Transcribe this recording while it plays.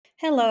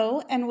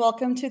Hello, and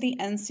welcome to the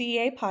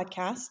NCEA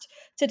podcast.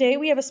 Today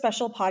we have a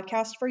special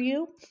podcast for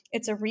you.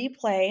 It's a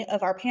replay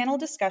of our panel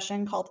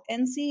discussion called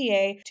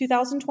NCEA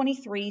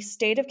 2023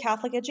 State of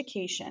Catholic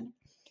Education.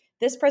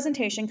 This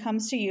presentation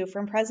comes to you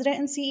from President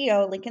and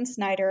CEO Lincoln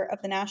Snyder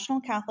of the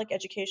National Catholic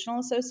Educational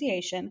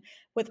Association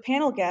with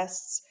panel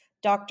guests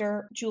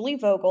Dr. Julie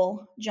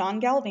Vogel,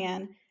 John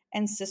Galvan,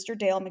 and Sister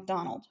Dale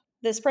McDonald.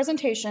 This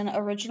presentation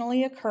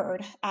originally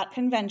occurred at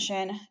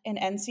convention in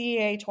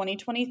NCEA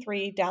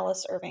 2023,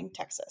 Dallas, Irving,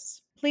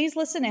 Texas. Please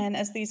listen in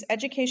as these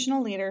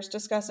educational leaders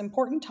discuss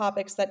important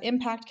topics that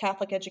impact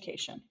Catholic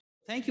education.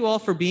 Thank you all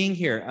for being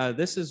here.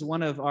 This is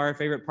one of our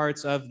favorite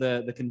parts of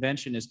the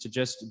convention, is to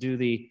just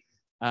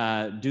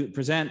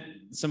present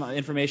some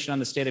information on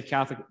the state of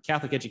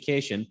Catholic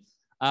education.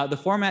 The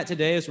format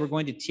today is we're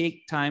going to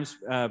take times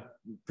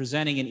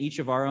presenting in each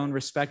of our own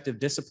respective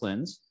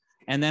disciplines.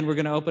 And then we're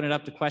going to open it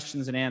up to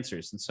questions and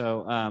answers. And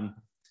so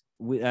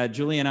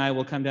Julie and I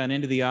will come down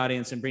into the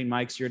audience and bring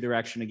mics your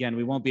direction. Again,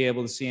 we won't be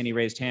able to see any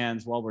raised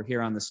hands while we're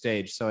here on the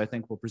stage. So I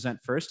think we'll present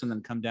first and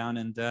then come down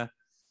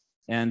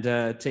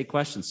and take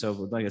questions. So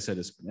like I said,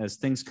 as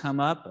things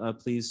come up,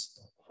 please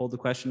hold the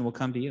question. We'll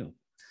come to you.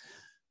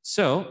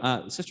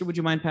 So Sister, would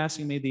you mind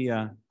passing me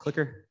the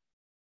clicker?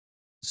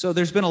 So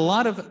there's been a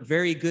lot of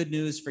very good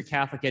news for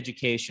Catholic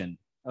education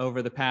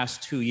over the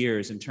past 2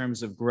 years in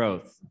terms of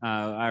growth.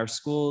 Our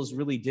schools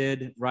really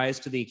did rise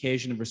to the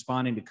occasion of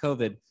responding to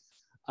COVID.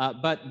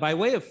 But by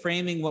way of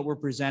framing what we're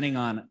presenting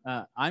on,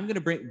 I'm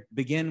going to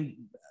begin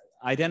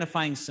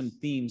identifying some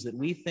themes that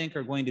we think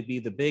are going to be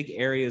the big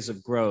areas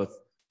of growth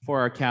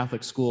for our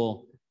Catholic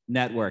school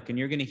network. And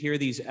you're going to hear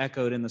these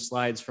echoed in the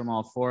slides from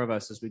all four of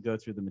us as we go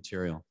through the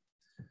material.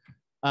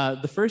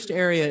 The first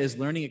area is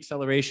learning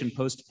acceleration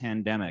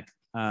post-pandemic.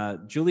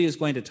 Julie is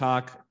going to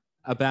talk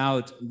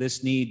about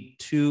this need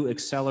to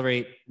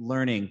accelerate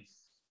learning.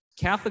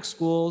 Catholic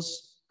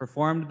schools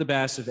performed the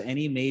best of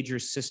any major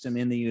system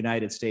in the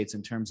United States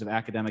in terms of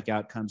academic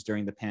outcomes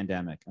during the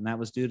pandemic. And that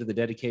was due to the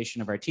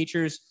dedication of our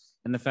teachers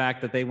and the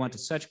fact that they went to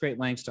such great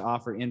lengths to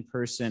offer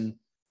in-person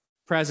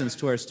presence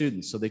to our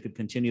students so they could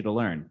continue to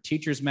learn.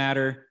 Teachers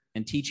matter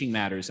and teaching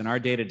matters, and our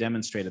data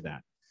demonstrated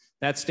that.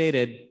 That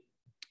stated,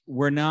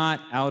 we're not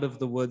out of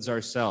the woods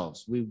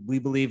ourselves. We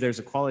believe there's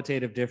a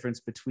qualitative difference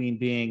between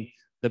being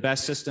the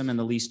best system and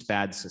the least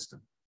bad system.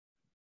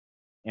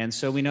 And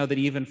so we know that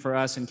even for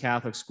us in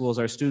Catholic schools,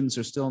 our students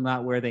are still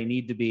not where they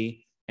need to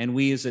be. And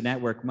we as a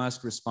network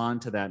must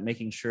respond to that,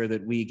 making sure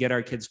that we get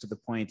our kids to the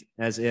point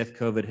as if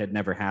COVID had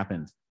never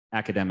happened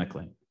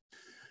academically.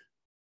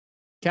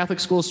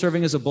 Catholic schools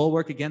serving as a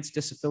bulwark against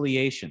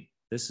disaffiliation.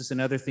 This is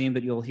another theme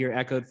that you'll hear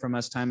echoed from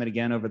us time and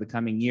again over the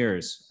coming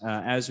years.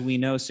 As we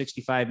know,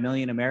 65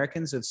 million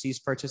Americans have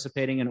ceased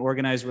participating in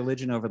organized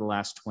religion over the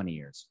last 20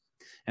 years.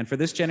 And for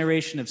this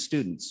generation of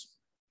students,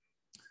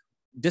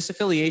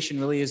 disaffiliation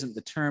really isn't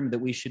the term that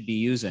we should be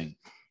using.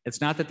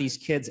 It's not that these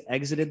kids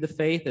exited the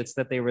faith, it's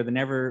that they were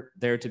never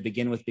there to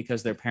begin with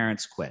because their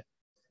parents quit.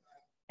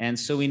 And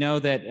so we know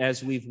that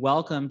as we've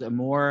welcomed a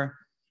more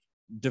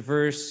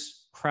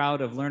diverse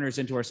crowd of learners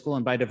into our school,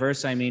 and by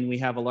diverse, I mean we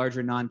have a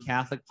larger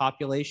non-Catholic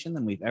population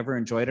than we've ever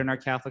enjoyed in our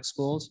Catholic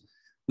schools,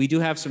 we do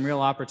have some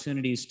real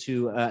opportunities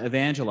to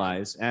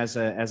evangelize as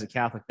a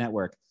Catholic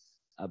network.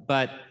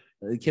 But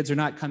the kids are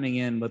not coming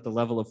in with the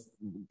level of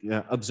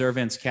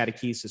observance,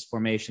 catechesis,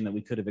 formation that we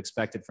could have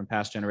expected from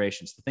past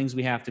generations. The things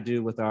we have to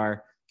do with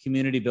our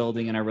community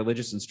building and our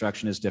religious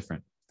instruction is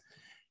different.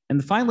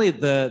 And finally,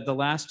 the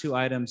last two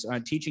items are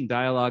teaching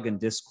dialogue and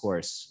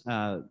discourse.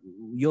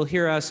 You'll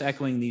hear us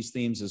echoing these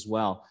themes as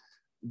well.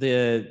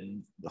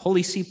 The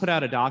Holy See put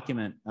out a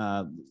document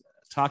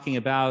talking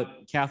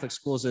about Catholic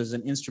schools as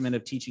an instrument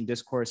of teaching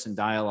discourse and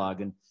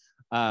dialogue. And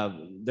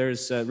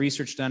there's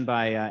research done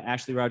by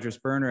Ashley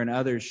Rogers-Berner and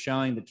others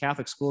showing that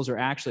Catholic schools are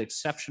actually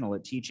exceptional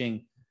at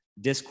teaching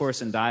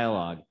discourse and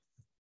dialogue,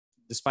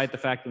 despite the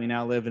fact that we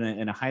now live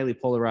in a highly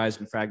polarized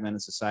and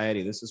fragmented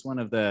society. This is one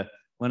of the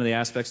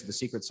aspects of the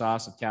secret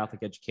sauce of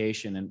Catholic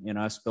education and in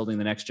us building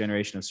the next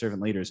generation of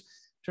servant leaders.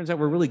 Turns out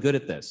we're really good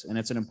at this, and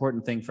it's an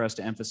important thing for us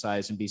to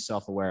emphasize and be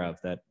self-aware of.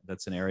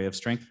 That's an area of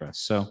strength for us.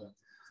 So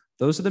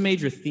those are the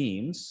major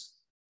themes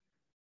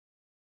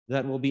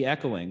that we'll be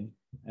echoing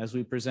as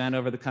we present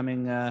over the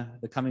coming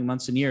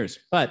months and years.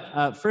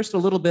 But first, a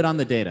little bit on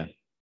the data.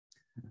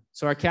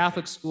 So our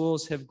Catholic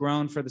schools have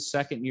grown for the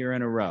second year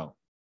in a row.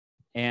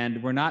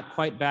 And we're not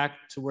quite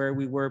back to where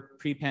we were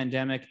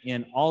pre-pandemic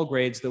in all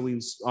grades, though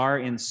we are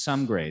in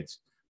some grades.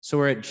 So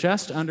we're at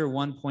just under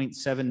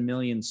 1.7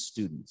 million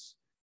students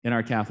in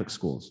our Catholic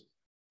schools.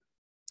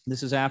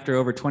 This is after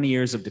over 20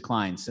 years of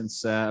decline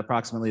since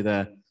approximately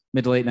the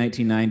mid to late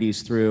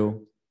 1990s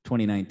through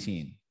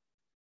 2019.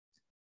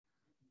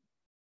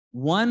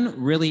 One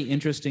really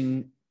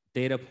interesting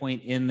data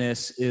point in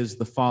this is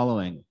the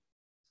following.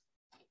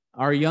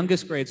 Our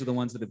youngest grades are the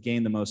ones that have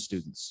gained the most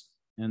students.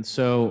 And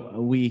so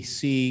we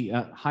see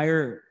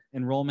higher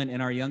enrollment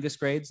in our youngest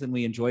grades than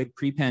we enjoyed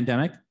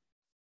pre-pandemic,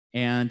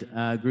 and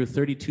grew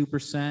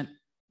 32%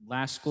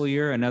 last school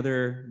year,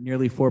 another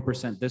nearly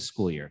 4% this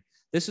school year.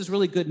 This is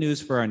really good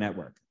news for our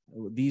network.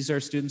 These are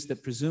students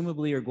that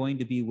presumably are going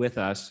to be with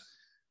us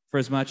for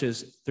as much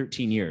as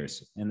 13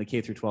 years in the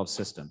K through 12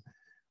 system.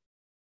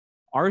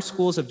 Our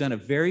schools have done a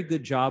very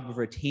good job of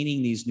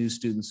retaining these new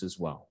students as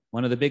well.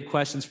 One of the big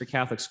questions for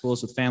Catholic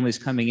schools with families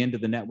coming into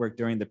the network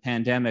during the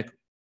pandemic,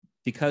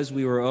 because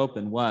we were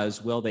open,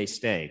 was, will they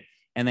stay?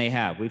 And they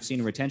have. We've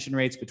seen retention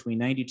rates between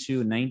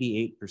 92 and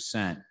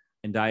 98%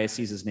 in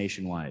dioceses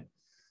nationwide.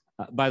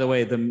 By the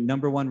way, the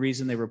number one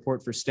reason they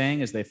report for staying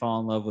is they fall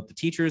in love with the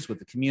teachers, with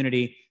the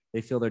community.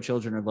 They feel their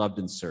children are loved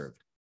and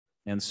served.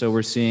 And so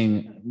we're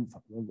seeing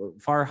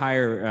far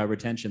higher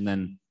retention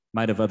than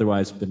might have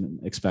otherwise been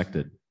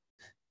expected.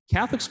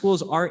 Catholic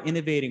schools are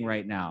innovating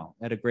right now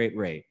at a great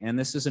rate. And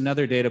this is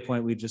another data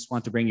point we just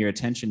want to bring your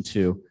attention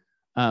to.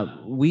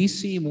 We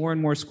see more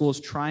and more schools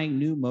trying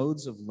new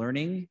modes of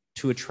learning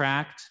to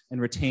attract and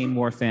retain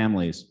more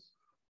families.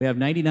 We have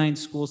 99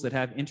 schools that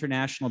have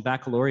international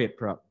baccalaureate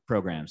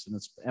programs, and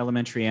it's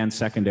elementary and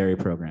secondary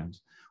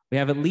programs. We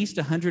have at least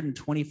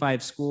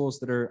 125 schools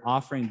that are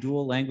offering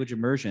dual language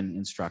immersion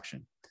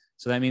instruction.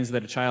 So that means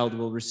that a child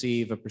will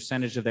receive a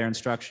percentage of their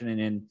instruction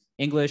in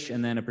English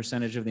and then a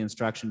percentage of the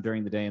instruction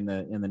during the day in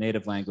the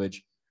native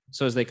language,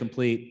 so as they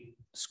complete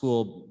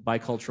school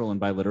bicultural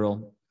and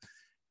biliteral.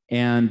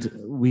 And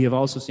we have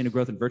also seen a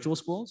growth in virtual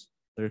schools.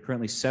 There are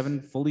currently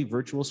 7 fully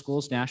virtual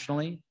schools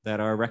nationally that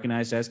are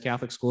recognized as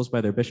Catholic schools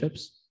by their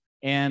bishops.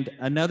 And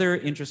another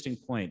interesting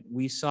point,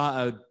 we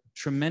saw a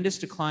tremendous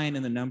decline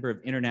in the number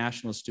of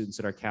international students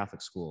at our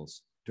Catholic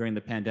schools during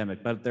the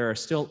pandemic, but there are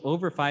still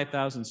over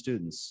 5,000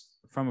 students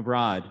from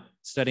abroad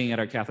studying at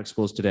our Catholic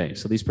schools today.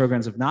 So these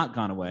programs have not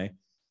gone away,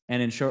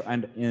 and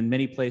in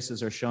many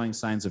places are showing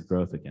signs of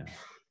growth again.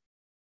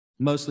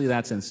 Mostly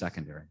that's in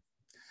secondary.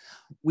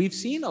 We've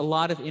seen a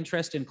lot of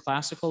interest in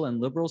classical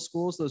and liberal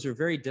schools. Those are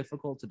very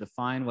difficult to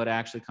define what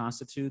actually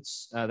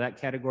constitutes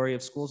that category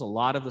of schools. A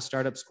lot of the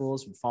startup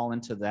schools would fall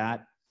into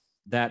that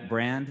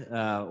brand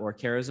or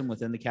charism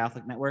within the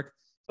Catholic network,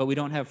 but we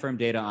don't have firm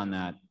data on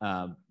that.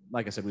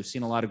 Like I said, we've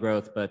seen a lot of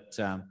growth, but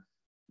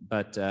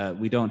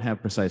we don't have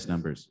precise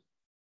numbers.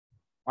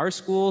 Our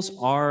schools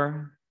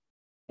are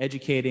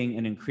educating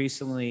an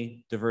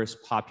increasingly diverse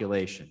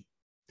population.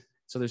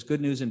 So there's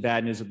good news and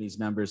bad news with these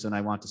numbers, and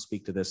I want to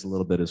speak to this a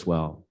little bit as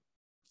well.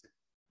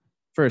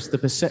 First, the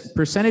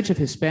percentage of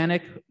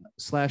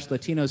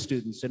Hispanic/Latino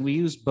students, and we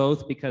use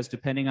both because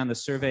depending on the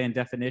survey and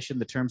definition,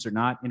 the terms are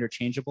not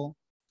interchangeable,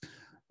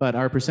 but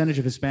our percentage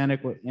of Hispanic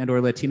and or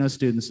Latino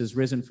students has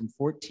risen from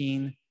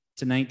 14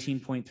 to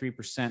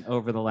 19.3%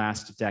 over the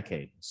last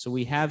decade. So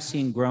we have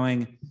seen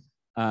growing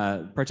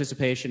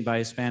participation by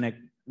Hispanic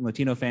and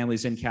Latino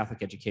families in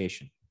Catholic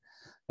education.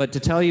 But to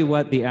tell you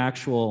what the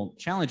actual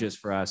challenge is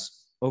for us,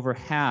 over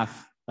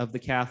half of the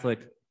Catholic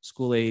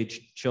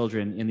school-age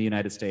children in the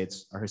United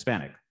States are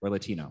Hispanic or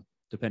Latino,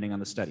 depending on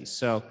the studies.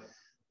 So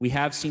we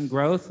have seen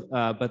growth,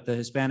 but the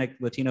Hispanic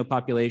Latino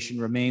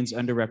population remains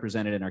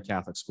underrepresented in our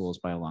Catholic schools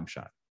by a long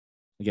shot.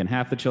 Again,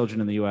 half the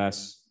children in the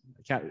US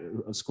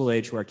of school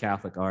age who are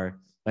Catholic are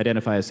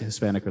identified as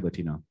Hispanic or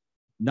Latino.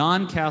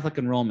 Non-Catholic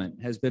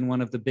enrollment has been one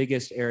of the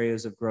biggest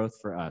areas of growth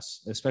for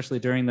us, especially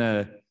during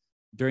the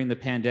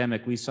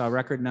pandemic. We saw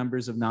record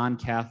numbers of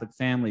non-Catholic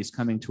families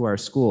coming to our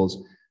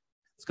schools.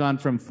 It's gone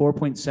from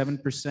 4.7%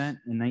 in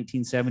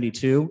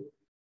 1972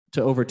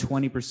 to over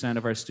 20%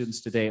 of our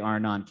students today are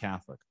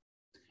non-Catholic.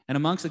 And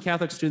amongst the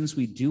Catholic students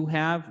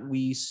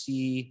we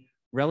see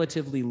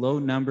relatively low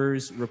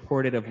numbers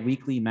reported of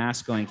weekly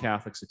Mass-going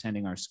Catholics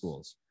attending our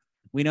schools.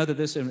 We know that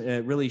this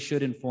really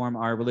should inform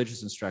our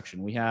religious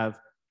instruction. We have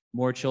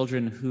more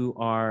children who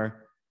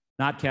are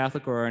not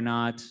Catholic or are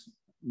not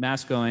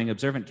Mass-going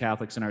observant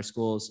Catholics in our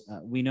schools.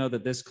 We know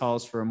that this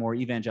calls for a more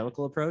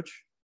evangelical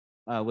approach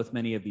with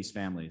many of these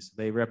families.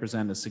 They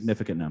represent a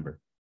significant number.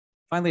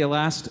 Finally, a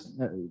last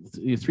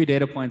 3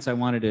 data points I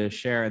wanted to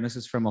share, and this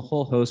is from a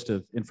whole host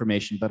of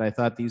information, but I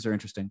thought these are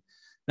interesting.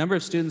 Number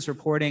of students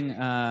reporting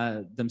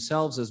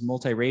themselves as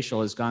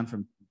multiracial has gone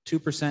from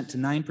 2% to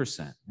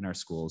 9% in our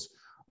schools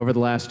over the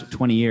last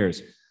 20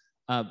 years.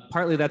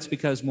 Partly that's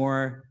because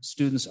more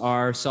students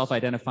are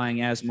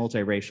self-identifying as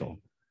multiracial.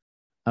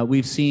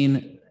 We've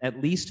seen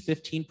at least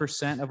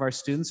 15% of our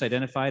students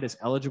identified as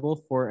eligible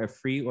for a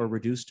free or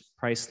reduced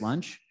price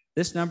lunch.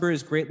 This number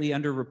is greatly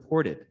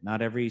underreported.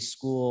 Not every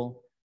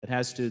school that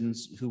has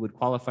students who would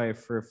qualify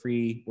for a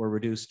free or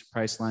reduced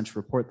price lunch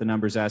report the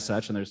numbers as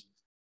such, and there's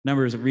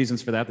numbers of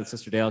reasons for that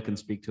Sister Dale can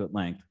speak to at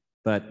length,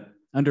 but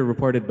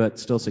underreported, but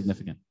still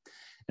significant.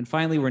 And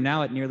finally, we're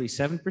now at nearly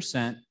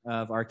 7%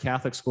 of our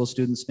Catholic school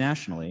students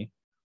nationally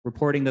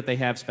reporting that they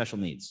have special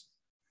needs.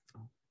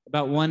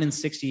 About 1 in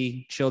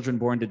 60 children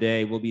born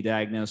today will be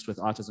diagnosed with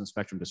autism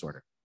spectrum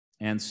disorder.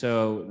 And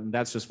so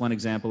that's just one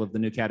example of the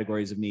new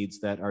categories of needs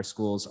that our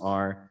schools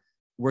are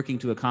working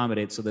to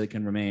accommodate so they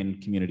can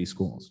remain community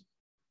schools.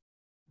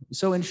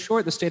 So in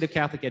short, the state of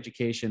Catholic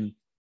education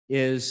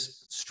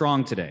is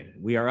strong today.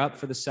 We are up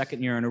for the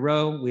 2nd year in a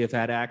row. We have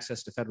had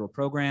access to federal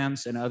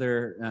programs and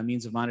other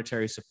means of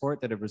monetary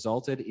support that have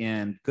resulted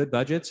in good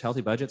budgets,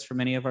 healthy budgets for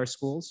many of our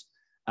schools.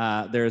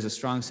 There is a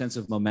strong sense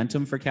of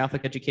momentum for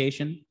Catholic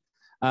education.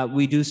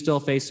 we do still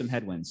face some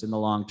headwinds in the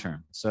long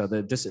term. So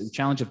the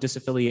challenge of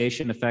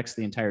disaffiliation affects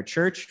the entire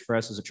church. For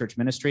us as a church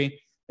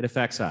ministry, it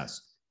affects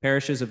us.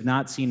 Parishes have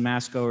not seen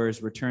mass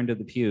goers return to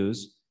the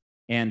pews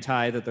and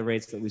tithe at the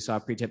rates that we saw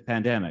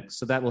pre-pandemic.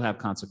 So that will have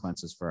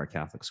consequences for our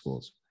Catholic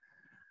schools.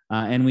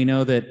 And we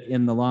know that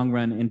in the long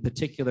run, in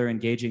particular,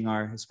 engaging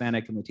our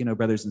Hispanic and Latino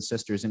brothers and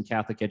sisters in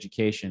Catholic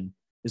education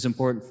is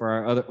important for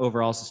our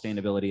overall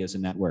sustainability as a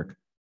network,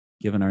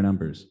 given our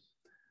numbers.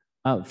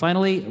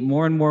 Finally,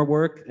 more and more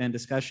work and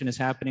discussion is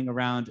happening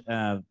around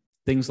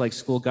things like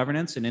school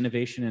governance and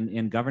innovation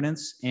in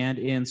governance and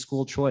in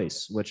school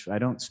choice, which I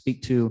don't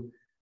speak to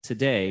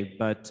today,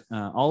 but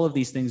all of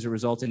these things are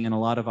resulting in a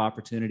lot of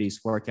opportunities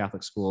for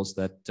Catholic schools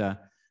that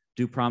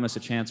do promise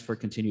a chance for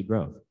continued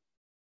growth.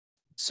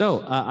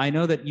 So I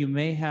know that you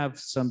may have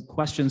some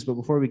questions, but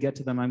before we get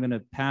to them, I'm going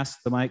to pass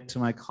the mic to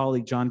my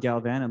colleague, John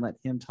Galvan, and let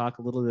him talk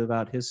a little bit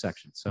about his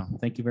section. So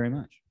thank you very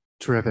much.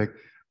 Terrific.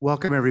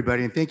 Welcome,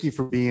 everybody, and thank you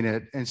for being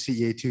at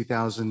NCEA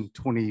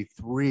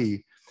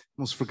 2023.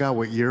 Almost forgot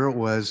what year it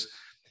was.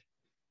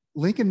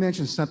 Lincoln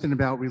mentioned something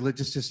about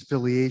religious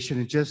disaffiliation,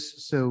 and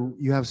just so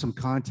you have some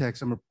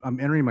context, I'm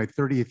entering my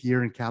 30th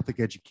year in Catholic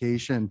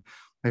education.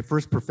 My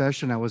first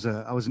profession, I was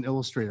an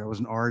illustrator. I was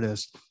an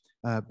artist.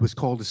 Was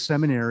called a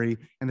seminary,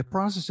 and the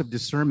process of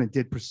discernment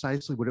did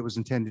precisely what it was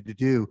intended to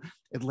do.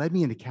 It led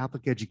me into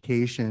Catholic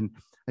education.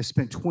 I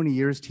spent 20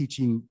 years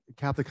teaching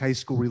Catholic high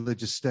school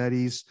religious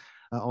studies.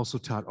 Also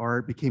taught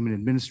art, became an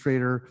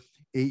administrator,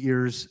 8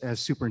 years as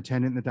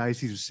superintendent in the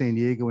Diocese of San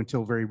Diego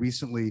until very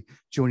recently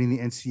joining the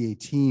NCEA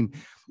team.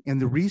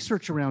 And the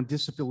research around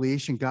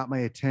disaffiliation got my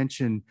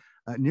attention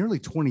nearly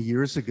 20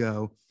 years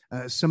ago.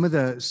 Some of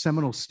the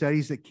seminal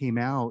studies that came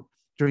out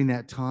during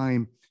that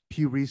time,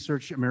 Pew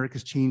Research,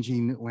 America's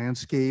Changing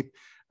Landscape,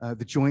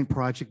 the joint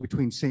project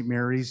between St.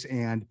 Mary's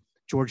and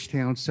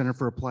Georgetown Center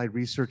for Applied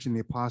Research and the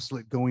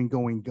Apostolate, Going,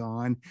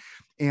 Gone.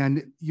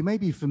 And you may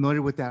be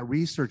familiar with that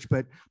research,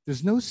 but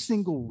there's no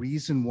single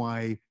reason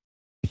why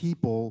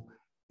people,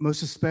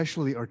 most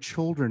especially our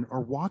children,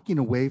 are walking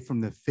away from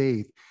the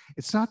faith.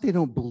 It's not they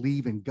don't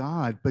believe in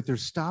God, but they're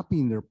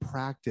stopping their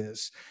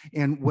practice.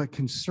 And what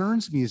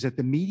concerns me is that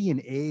the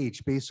median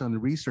age, based on the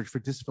research for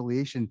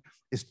disaffiliation,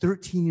 is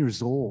 13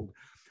 years old.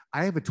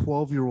 I have a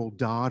 12-year-old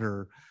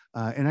daughter,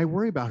 and I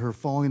worry about her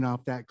falling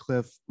off that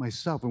cliff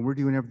myself, and we're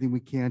doing everything we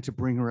can to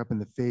bring her up in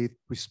the faith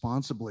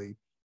responsibly.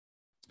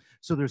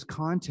 So there's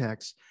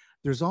context.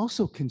 There's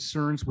also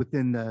concerns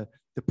within the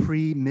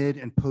pre, mid,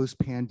 and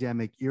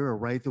post-pandemic era,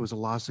 right? There was a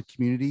loss of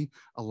community,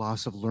 a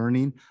loss of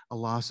learning, a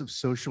loss of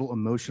social,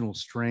 emotional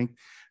strength.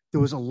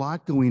 There was a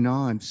lot going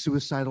on.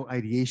 Suicidal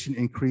ideation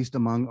increased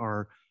among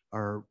our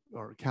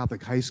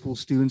Catholic high school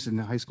students and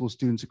the high school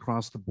students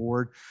across the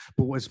board.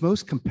 But what's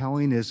most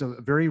compelling is a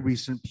very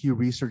recent Pew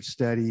Research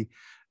study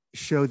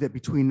showed that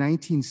between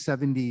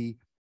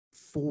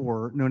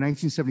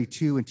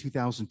 1972 and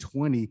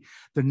 2020,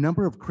 the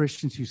number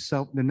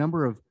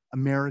of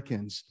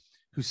Americans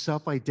who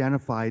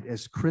self-identified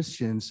as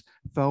Christians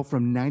fell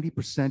from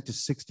 90% to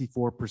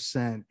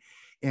 64%.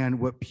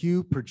 And what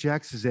Pew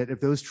projects is that if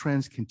those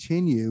trends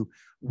continue,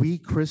 we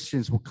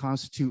Christians will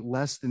constitute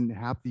less than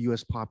half the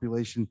US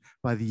population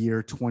by the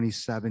year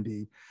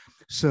 2070.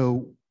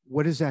 So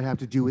what does that have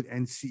to do with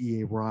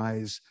NCEA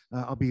Rise?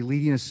 I'll be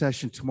leading a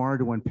session tomorrow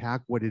to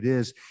unpack what it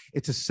is.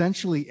 It's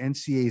essentially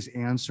NCEA's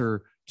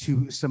answer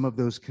to some of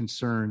those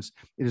concerns.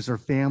 It is our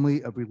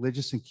family of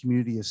religious and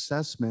community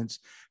assessments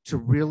to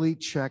really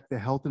check the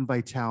health and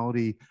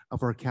vitality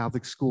of our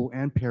Catholic school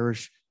and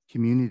parish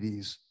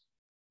communities.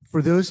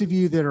 For those of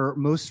you that are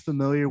most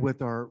familiar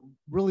with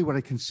really what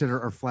I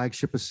consider our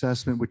flagship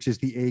assessment, which is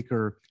the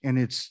ACRE and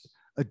its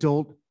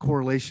adult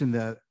correlation,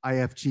 the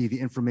IFG, the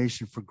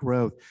Information for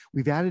Growth,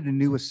 we've added a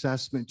new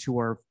assessment to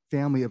our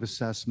family of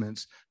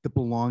assessments, the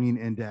Belonging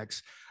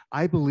Index.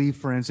 I believe,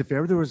 friends, if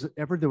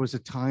ever there was a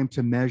time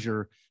to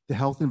measure the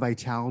health and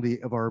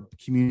vitality of our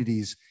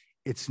communities,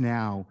 it's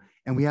now.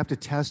 And we have to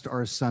test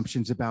our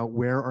assumptions about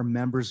where our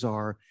members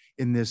are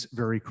in this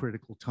very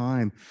critical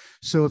time.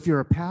 So if you're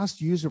a past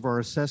user of our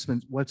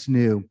assessment, what's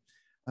new?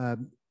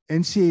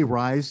 NCEA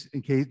Rise,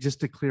 just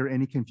to clear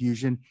any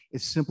confusion,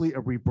 it's simply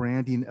a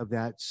rebranding of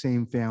that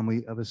same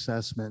family of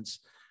assessments.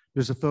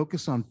 There's a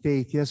focus on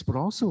faith, yes, but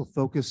also a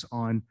focus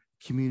on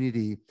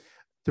community.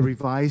 The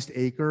revised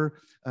ACRE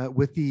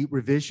with the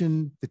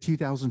revision, the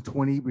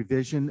 2020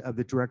 revision of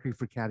the Directory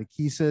for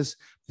Catechesis,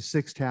 the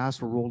 6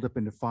 tasks were rolled up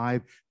into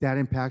 5. That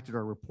impacted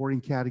our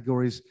reporting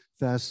categories,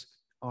 thus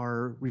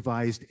our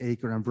revised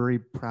ACRE, and I'm very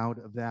proud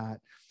of that.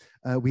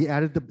 We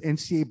added the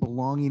NCEA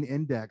Belonging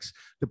Index.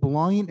 The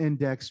Belonging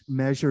Index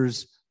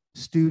measures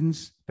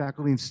students,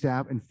 faculty and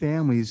staff, and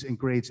families in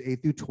grades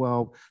 8 through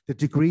 12, the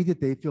degree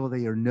that they feel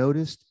they are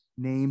noticed,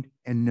 named,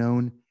 and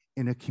known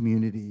in a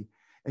community.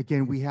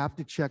 Again, we have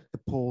to check the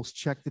pulse,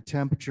 check the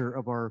temperature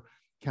of our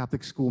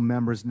Catholic school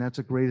members, and that's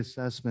a great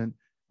assessment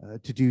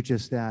to do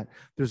just that.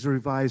 There's a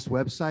revised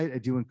website. I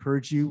do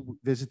encourage you,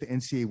 visit the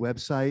NCEA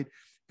website,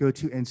 go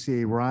to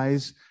NCEA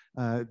Rise.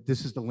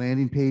 This is the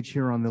landing page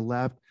here on the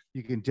left.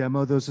 You can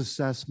demo those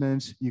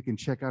assessments. You can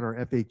check out our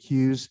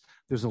FAQs.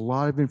 There's a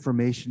lot of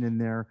information in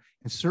there.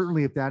 And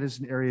certainly if that is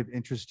an area of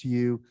interest to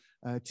you,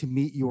 to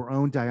meet your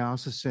own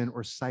diocesan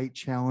or site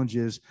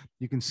challenges,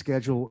 you can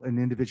schedule an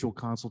individual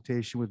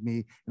consultation with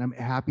me, and I'm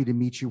happy to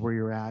meet you where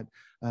you're at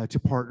to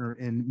partner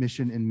in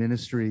mission and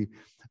ministry.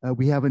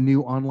 We have a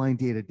new online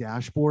data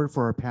dashboard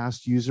for our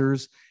past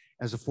users.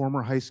 As a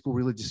former high school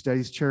religious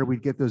studies chair,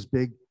 we'd get those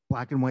big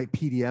black and white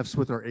PDFs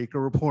with our ACRE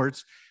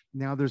reports.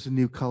 Now there's a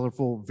new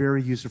colorful,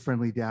 very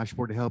user-friendly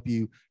dashboard to help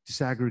you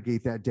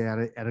disaggregate that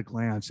data at a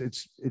glance.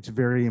 It's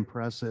very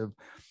impressive.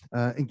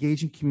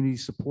 Engaging community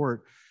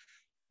support.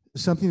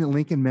 Something that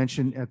Lincoln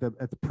mentioned at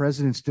the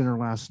president's dinner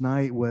last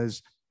night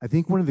was, I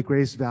think one of the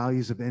greatest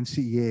values of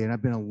NCEA, and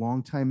I've been a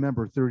longtime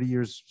member, 30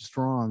 years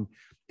strong,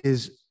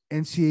 is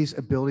NCEA's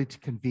ability to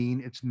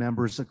convene its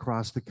members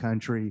across the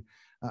country.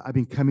 I've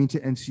been coming to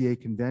NCEA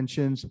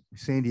conventions.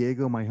 San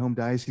Diego, my home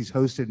diocese,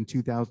 hosted in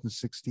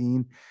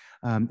 2016,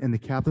 and the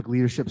Catholic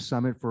Leadership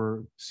Summit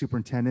for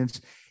superintendents.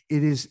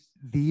 It is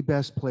the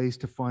best place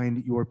to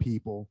find your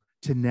people,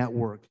 to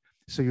network,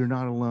 so you're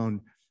not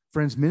alone.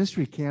 Friends,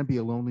 ministry can be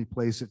a lonely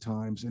place at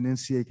times, and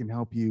NCEA can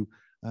help you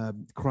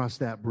cross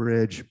that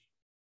bridge.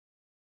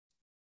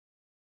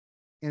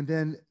 And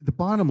then the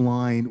bottom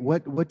line,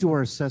 what do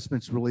our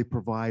assessments really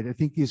provide? I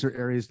think these are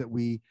areas that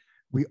we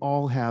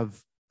all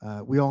have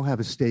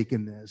a stake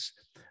in this.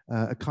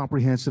 A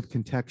comprehensive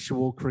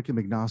contextual curriculum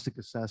agnostic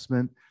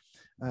assessment.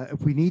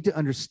 If we need to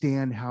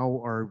understand how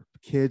our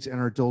kids and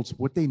our adults,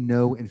 what they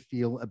know and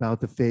feel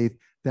about the faith,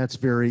 that's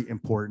very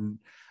important.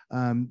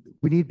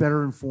 We need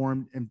better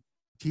informed and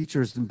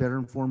teachers and better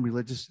informed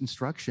religious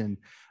instruction.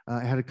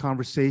 I had a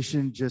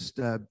conversation just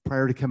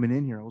prior to coming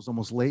in here. I was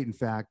almost late, in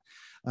fact.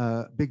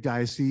 Big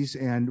diocese,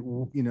 and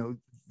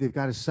they've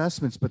got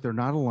assessments, but they're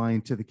not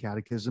aligned to the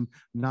catechism,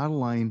 not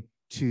aligned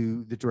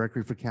to the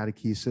directory for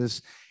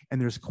catechesis, and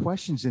there's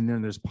questions in there,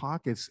 and there's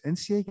pockets.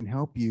 NCEA can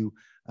help you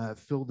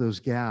fill those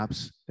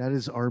gaps. That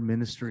is our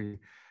ministry.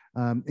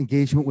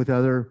 Engagement with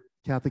other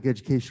Catholic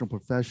educational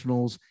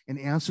professionals, an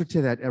answer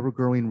to that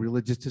ever-growing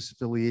religious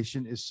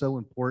disaffiliation is so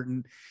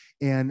important.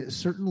 And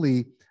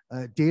certainly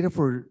data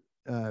for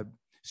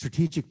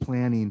strategic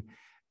planning.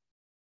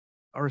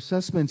 Our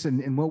assessments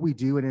and what we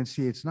do at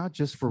NCEA, it's not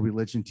just for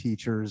religion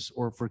teachers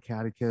or for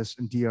catechists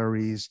and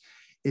DREs.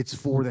 It's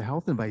for the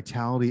health and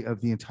vitality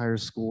of the entire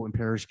school and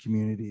parish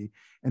community.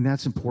 And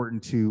that's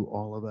important to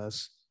all of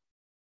us.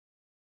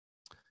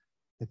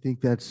 I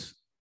think that's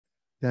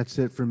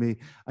it for me.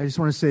 I just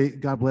want to say,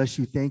 God bless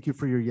you. Thank you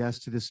for your yes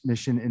to this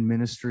mission and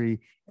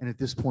ministry. And at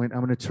this point,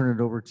 I'm going to turn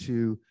it over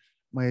to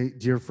my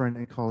dear friend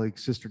and colleague,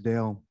 Sister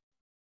Dale.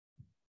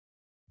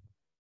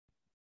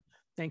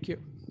 Thank you.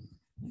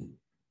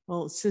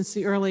 Well, since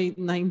the early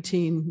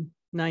 1990s,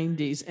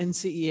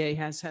 NCEA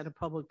has had a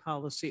public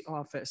policy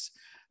office.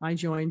 I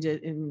joined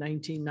it in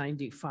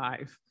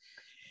 1995.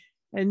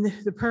 And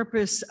the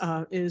purpose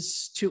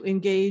is to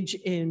engage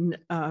in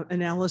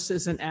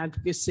analysis and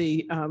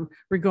advocacy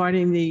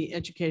regarding the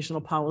educational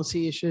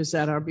policy issues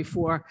that are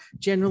before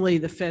generally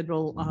the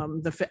federal,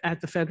 at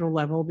the federal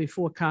level,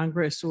 before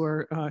Congress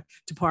or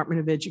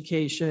Department of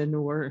Education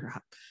or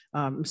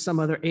some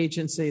other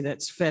agency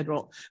that's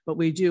federal. But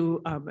we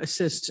do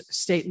assist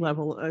state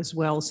level as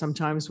well,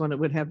 sometimes when it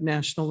would have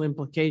national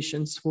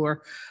implications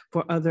for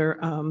other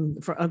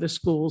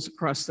schools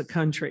across the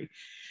country.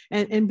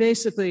 And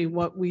basically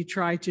what we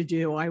try to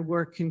do, I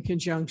work in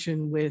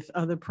conjunction with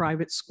other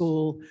private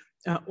school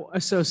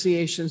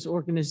associations,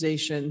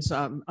 organizations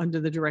under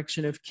the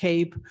direction of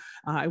CAPE.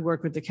 I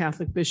work with the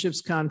Catholic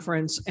Bishops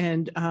Conference,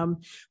 and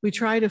we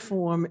try to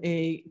form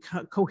a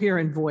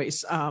coherent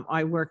voice.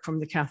 I work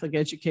from the Catholic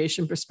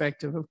education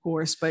perspective, of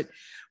course, but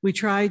we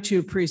try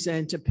to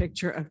present a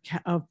picture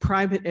of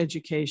private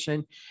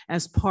education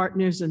as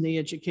partners in the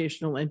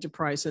educational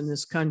enterprise in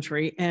this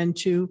country, and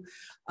to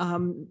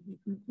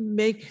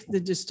make the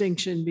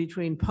distinction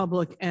between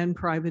public and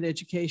private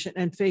education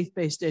and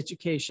faith-based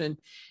education,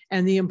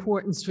 and the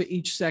importance for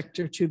each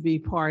sector to be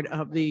part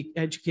of the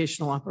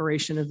educational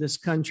operation of this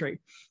country.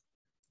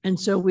 And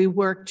so we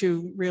work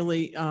to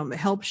really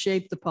help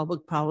shape the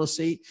public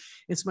policy.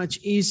 It's much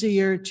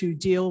easier to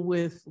deal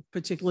with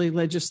particularly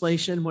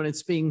legislation when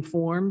it's being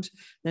formed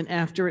than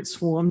after it's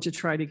formed to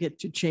try to get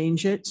to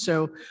change it.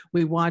 So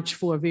we watch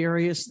for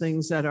various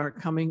things that are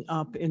coming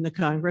up in the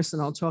Congress,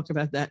 and I'll talk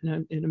about that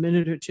in a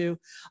minute or two,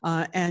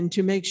 and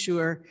to make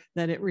sure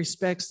that it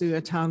respects the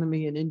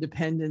autonomy and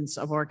independence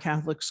of our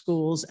Catholic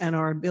schools and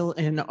our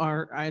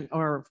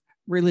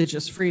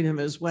religious freedom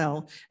as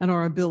well, and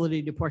our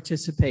ability to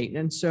participate.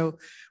 And so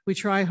we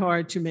try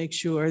hard to make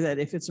sure that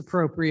if it's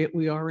appropriate,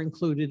 we are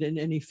included in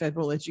any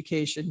federal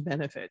education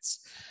benefits.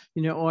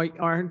 You know,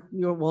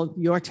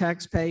 your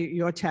tax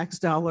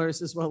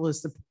dollars, as well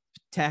as the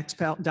tax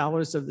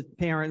dollars of the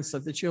parents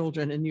of the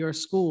children in your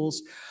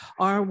schools,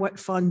 are what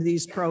fund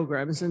these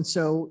programs. And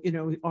so, you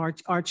know,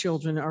 our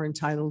children are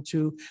entitled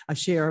to a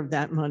share of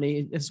that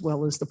money, as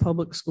well as the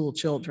public school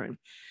children.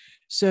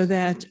 So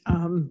that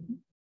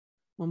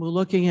when we're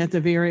looking at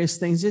the various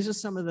things, these are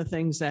some of the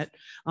things that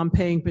I'm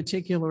paying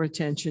particular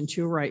attention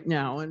to right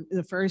now. And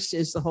the first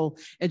is the whole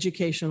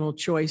educational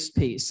choice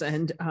piece.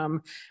 And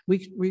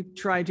we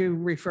try to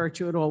refer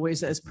to it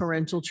always as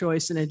parental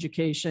choice in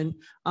education,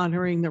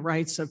 honoring the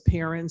rights of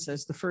parents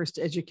as the first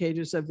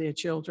educators of their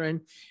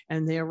children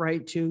and their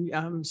right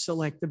to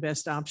select the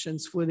best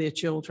options for their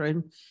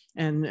children.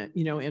 And,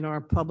 you know, in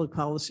our public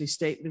policy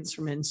statements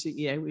from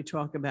NCEA, we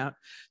talk about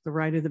the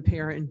right of the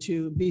parent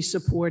to be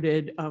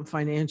supported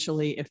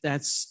financially if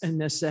that's a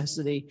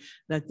necessity,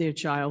 that their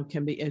child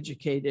can be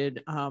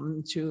educated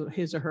to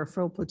his or her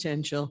full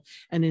potential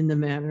and in the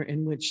manner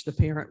in which the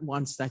parent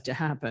wants that to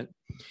happen.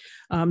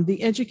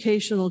 The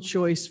Educational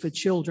Choice for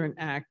Children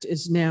Act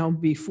is now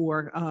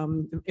before,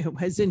 it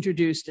has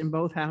introduced in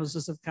both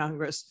houses of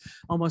Congress.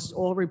 Almost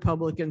all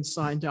Republicans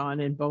signed on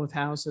in both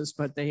houses,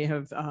 but they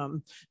have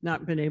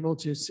not been able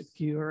to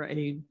secure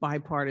a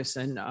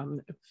bipartisan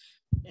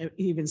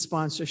even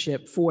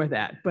sponsorship for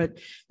that. But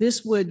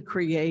this would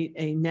create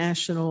a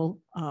national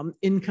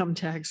income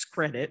tax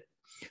credit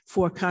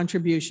for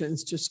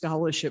contributions to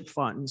scholarship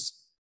funds.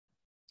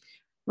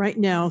 Right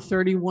now,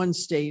 31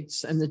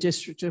 states and the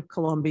District of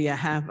Columbia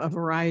have a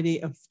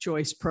variety of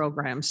choice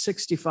programs,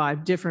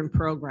 65 different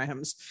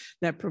programs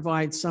that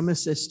provide some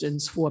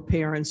assistance for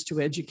parents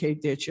to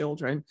educate their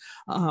children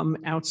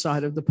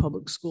outside of the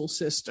public school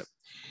system.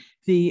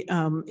 The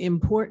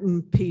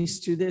important piece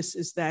to this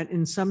is that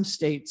in some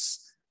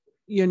states,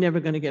 you're never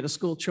going to get a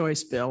school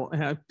choice bill.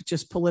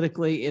 Just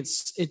politically,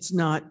 it's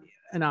not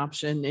an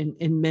option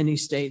in many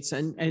states,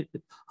 and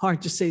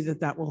hard to say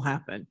that that will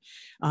happen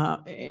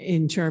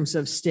in terms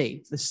of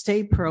state. The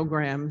state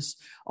programs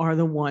are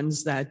the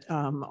ones that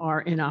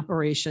are in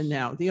operation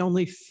now. The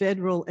only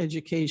federal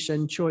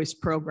education choice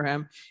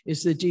program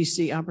is the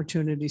DC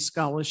Opportunity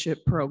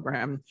Scholarship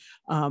Program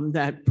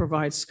that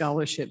provides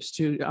scholarships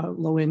to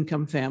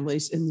low-income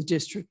families in the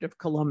District of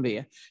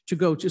Columbia to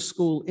go to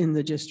school in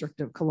the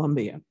District of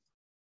Columbia.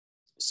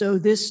 So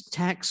this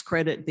tax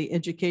credit, the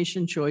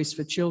Education Choice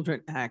for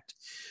Children Act,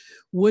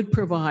 would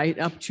provide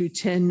up to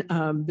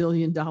 $10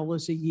 billion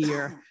a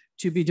year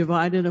to be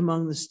divided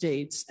among the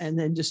states and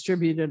then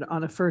distributed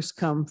on a first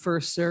come,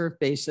 first served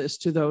basis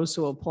to those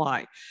who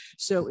apply.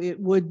 So it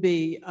would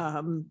be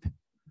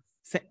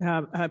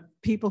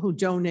people who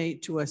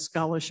donate to a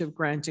scholarship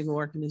granting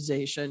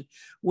organization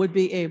would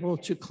be able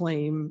to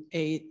claim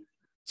a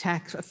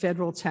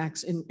federal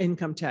tax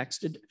income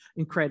tax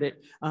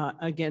credit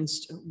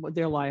against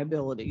their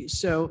liability.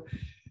 So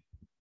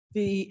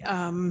the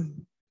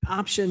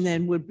option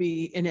then would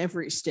be in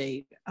every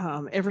state.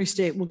 Every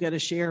state will get a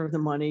share of the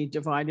money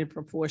divided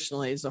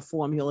proportionally as a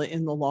formula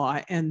in the law,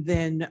 and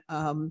then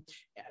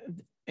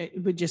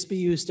it would just be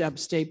used up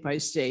state by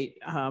state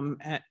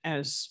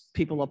as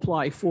people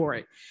apply for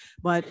it.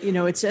 But, you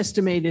know, it's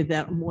estimated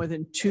that more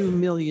than 2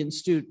 million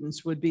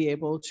students would be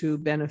able to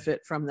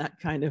benefit from that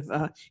kind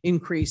of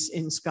increase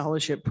in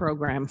scholarship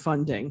program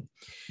funding.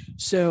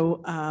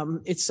 So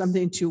it's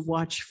something to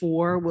watch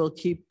for. We'll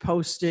keep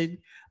posted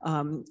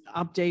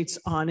updates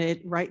on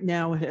it. Right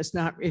now,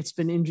 it's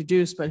been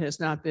introduced, but has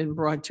not been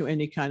brought to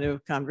any kind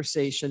of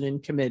conversation in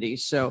committee.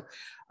 So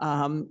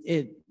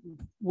it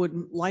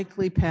wouldn't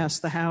likely pass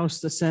the House.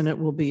 The Senate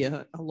will be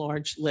a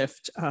large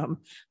lift,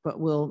 but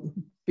we'll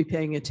be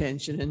paying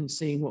attention and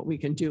seeing what we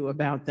can do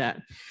about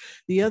that.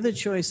 The other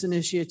choice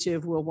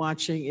initiative we're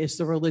watching is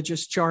the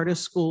Religious Charter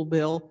School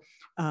Bill,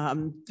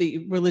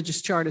 the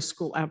Religious Charter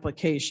School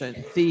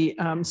application. The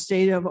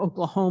state of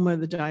Oklahoma,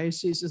 the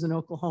dioceses in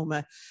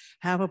Oklahoma,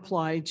 have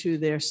applied to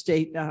their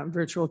state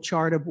virtual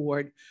charter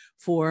board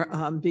for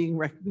being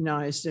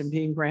recognized and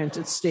being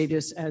granted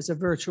status as a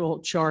virtual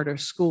charter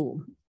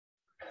school.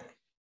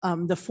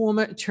 The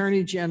former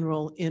Attorney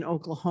General in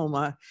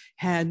Oklahoma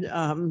had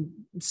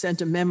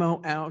sent a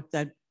memo out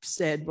that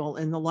said, well,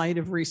 in the light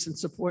of recent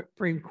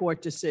Supreme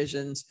Court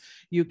decisions,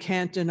 you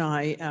can't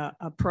deny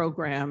a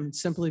program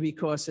simply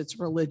because it's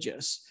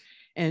religious.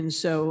 And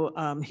so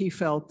he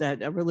felt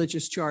that a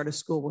religious charter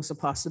school was a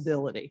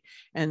possibility.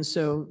 And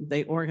so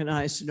they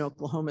organized in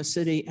Oklahoma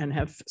City and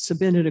have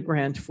submitted a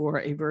grant for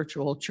a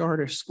virtual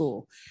charter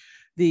school.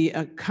 The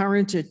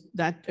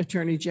that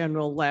Attorney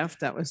General left,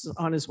 that was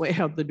on his way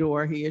out the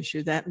door, he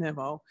issued that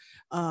memo.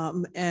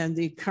 And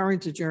the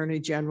current Attorney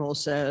General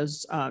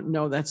says,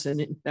 no, that's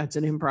an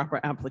improper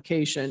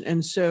application.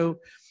 And so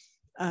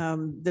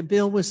the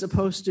bill was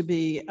supposed to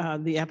be,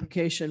 the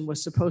application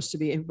was supposed to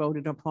be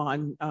voted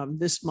upon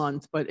this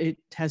month, but it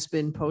has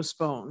been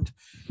postponed.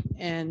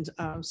 And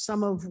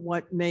some of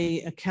what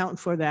may account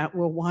for that,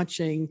 we're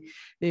watching,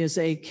 there's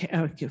a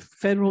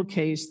federal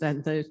case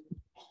that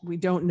we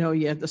don't know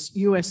yet. The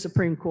U.S.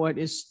 Supreme Court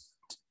is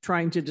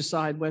trying to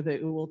decide whether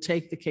it will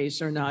take the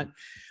case or not,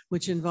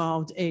 which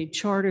involved a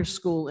charter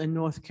school in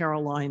North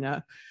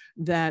Carolina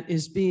that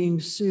is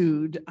being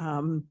sued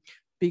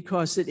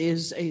because it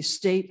is a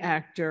state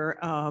actor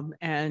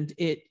and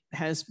it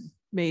has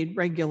made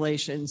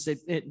regulations.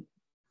 It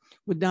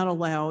would not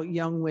allow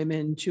young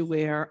women to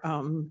wear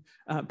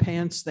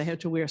pants. They had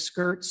to wear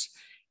skirts.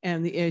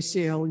 and the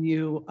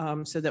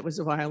ACLU said that was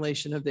a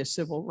violation of their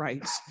civil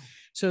rights.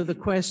 So the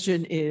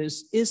question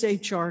is a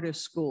charter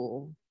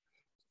school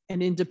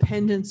an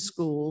independent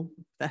school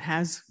that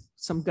has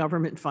some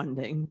government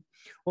funding,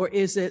 or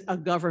is it a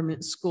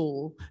government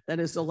school that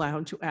is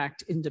allowed to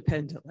act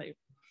independently?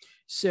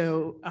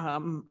 So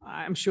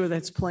I'm sure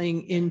that's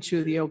playing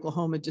into the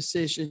Oklahoma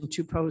decision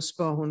to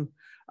postpone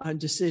a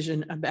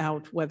decision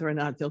about whether or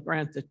not they'll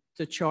grant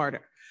the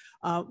charter.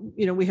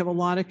 We have a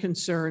lot of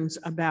concerns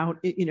about,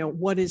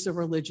 what is a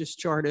religious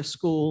charter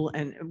school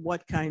and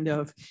what kind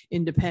of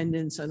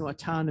independence and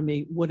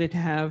autonomy would it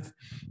have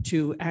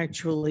to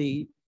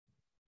actually,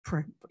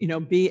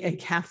 be a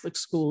Catholic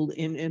school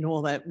in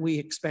all that we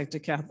expect a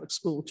Catholic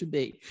school to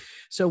be.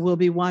 So we'll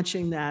be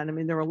watching that. I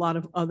mean, there are a lot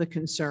of other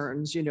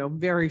concerns,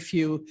 very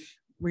few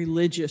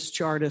religious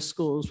charter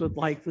schools would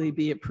likely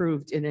be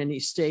approved in any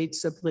state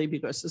simply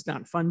because there's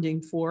not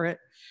funding for it.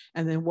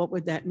 And then what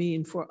would that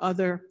mean for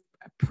other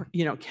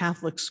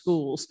Catholic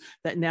schools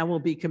that now will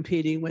be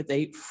competing with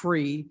a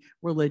free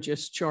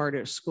religious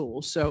charter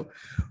school? So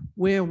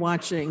we're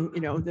watching,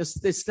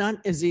 this not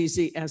as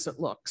easy as it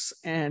looks.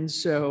 And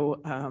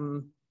so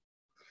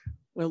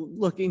we're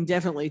looking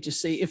definitely to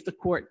see if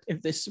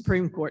the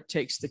Supreme Court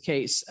takes the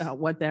case,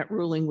 what that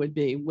ruling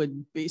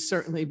would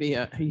certainly be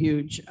a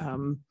huge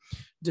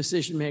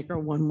decision maker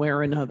one way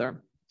or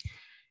another.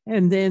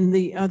 And then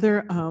the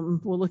other,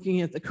 we're looking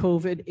at the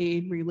COVID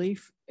aid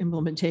relief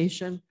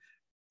implementation,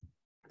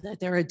 that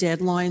there are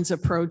deadlines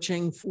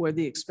approaching for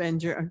the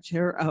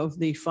expenditure of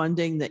the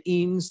funding, the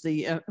EAMS,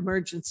 the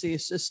emergency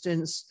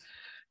assistance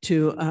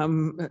to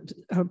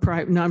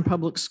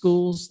non-public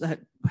schools that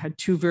had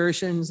two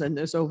versions, and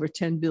there's over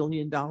 $10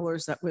 billion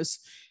that was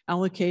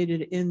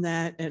allocated in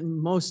that, and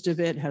most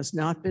of it has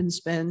not been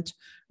spent.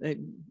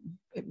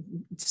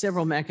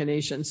 Several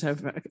machinations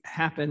have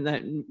happened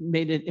that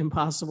made it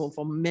impossible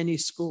for many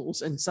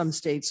schools, and some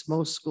states,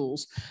 most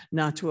schools,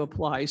 not to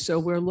apply. So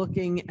we're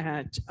looking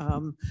at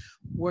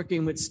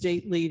working with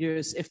state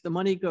leaders. If the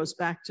money goes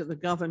back to the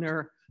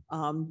governor,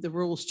 the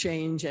rules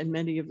change, and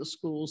many of the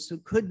schools who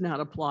could not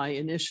apply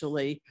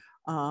initially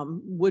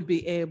would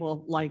be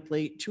able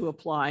likely to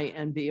apply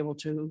and be able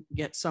to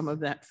get some of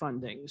that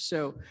funding.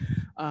 So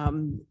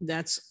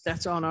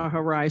that's on our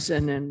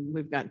horizon, and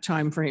we've got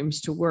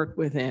timeframes to work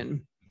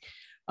within.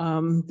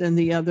 Then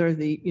the other,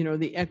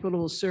 the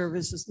equitable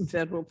services and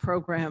federal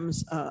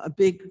programs, a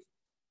big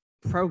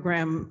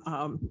program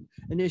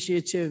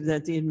initiative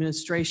that the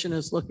administration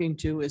is looking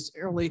to is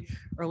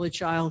early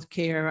child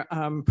care,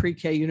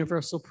 pre-K,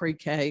 universal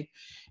pre-K.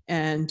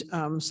 And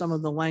some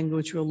of the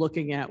language we're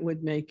looking at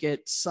would make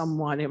it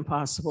somewhat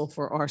impossible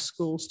for our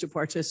schools to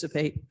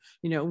participate.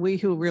 We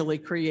who really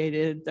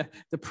created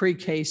the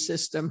pre-K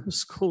system of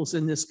schools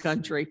in this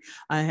country,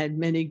 I had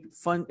many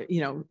fun,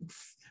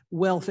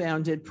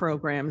 well-founded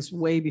programs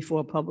way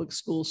before public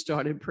schools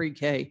started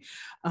pre-K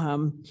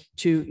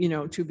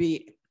to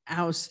be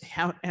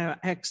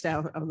X'd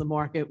out of the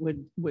market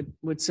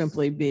would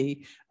simply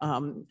be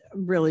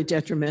really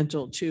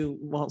detrimental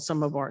to,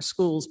 some of our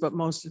schools, but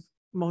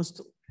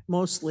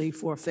mostly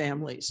for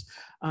families.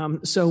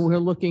 So we're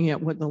looking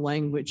at what the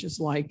language is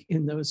like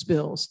in those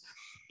bills.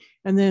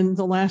 And then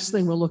the last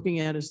thing we're looking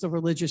at is the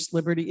religious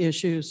liberty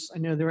issues. I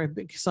know there are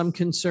some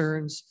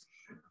concerns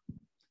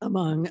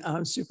among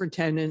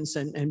superintendents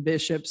and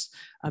bishops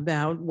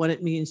about what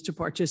it means to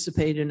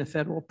participate in a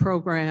federal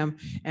program,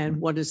 and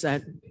what is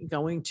that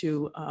going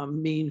to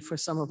mean for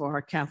some of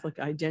our Catholic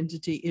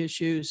identity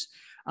issues,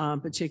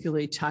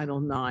 particularly Title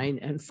IX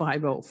and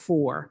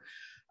 504.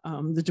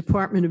 The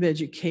Department of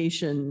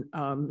Education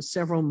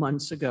several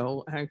months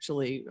ago,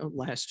 actually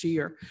last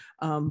year,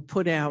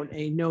 put out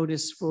a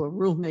notice for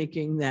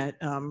rulemaking that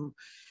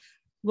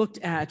looked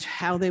at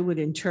how they would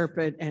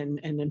interpret and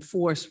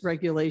enforce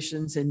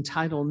regulations in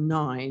Title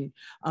IX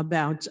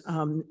about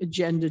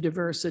gender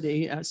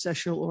diversity,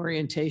 sexual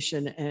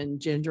orientation, and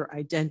gender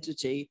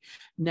identity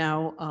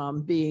now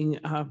being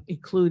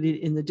included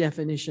in the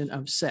definition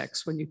of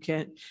sex. When you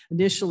can't,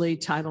 initially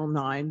Title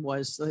IX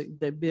was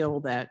the bill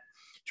that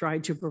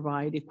tried to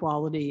provide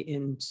equality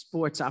in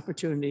sports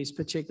opportunities,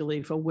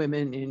 particularly for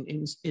women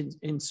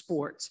in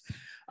sports.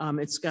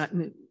 It's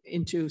gotten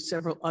into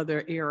several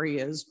other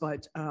areas,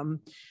 but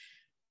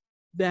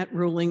that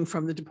ruling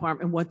from the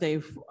department, what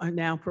they are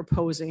now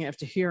proposing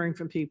after hearing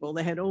from people,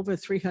 they had over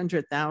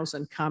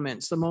 300,000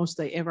 comments, the most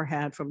they ever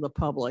had from the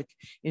public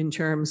in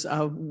terms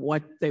of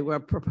what they were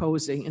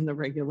proposing in the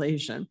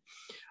regulation.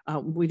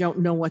 We don't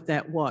know what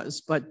that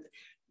was, but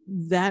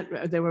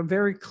they were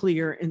very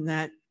clear in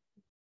that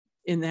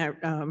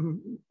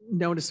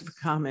notice of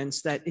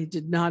comments that it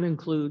did not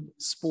include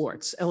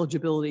sports,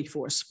 eligibility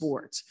for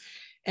sports.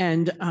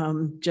 And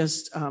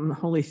just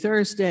Holy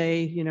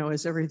Thursday,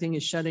 as everything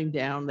is shutting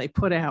down, they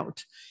put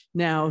out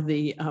now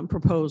the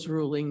proposed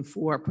ruling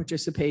for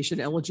participation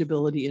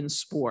eligibility in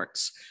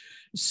sports.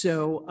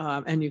 So,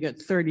 and you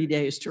get 30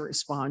 days to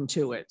respond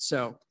to it.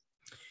 So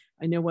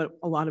I know what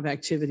a lot of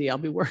activity I'll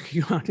be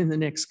working on in the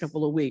next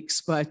couple of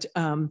weeks, but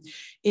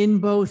in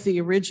both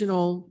the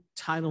original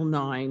Title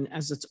IX,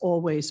 as it's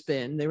always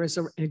been. There is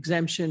an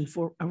exemption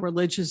for a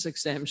religious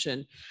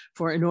exemption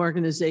for an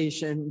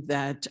organization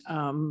that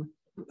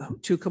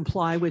to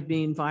comply with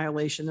being in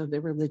violation of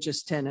the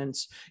religious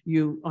tenets,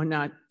 you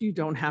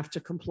don't have to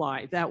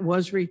comply. That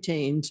was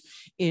retained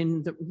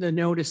in the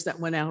notice that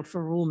went out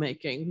for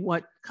rulemaking.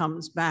 What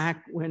comes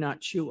back, we're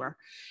not sure.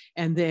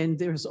 And then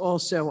there's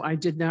also, I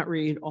did not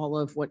read all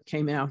of what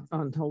came out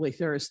on Holy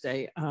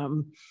Thursday,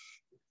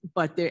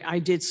 but I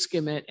did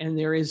skim it, and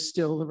there is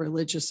still a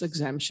religious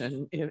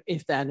exemption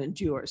if that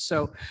endures.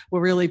 So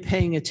we're really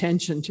paying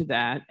attention to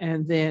that.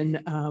 And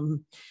then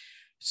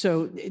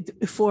so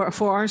for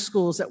our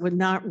schools, that would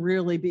not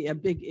really be a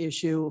big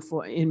issue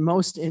in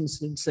most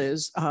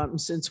instances,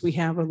 since we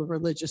have a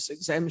religious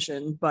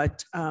exemption.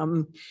 But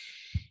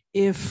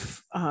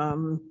if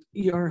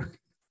your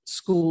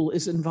school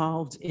is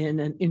involved in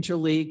an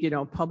interleague,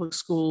 public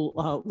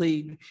school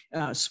league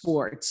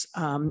sports,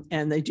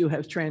 and they do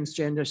have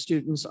transgender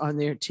students on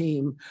their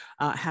team,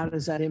 how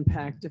does that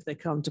impact if they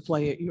come to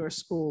play at your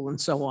school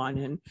and so on?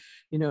 And,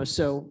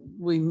 so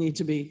we need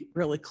to be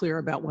really clear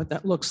about what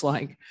that looks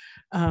like.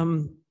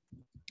 And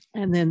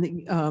then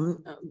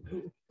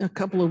a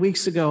couple of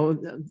weeks ago,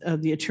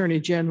 the Attorney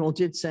General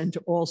did send to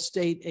all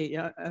state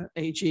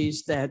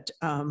AGs that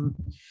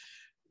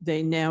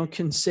they now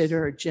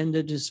consider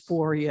gender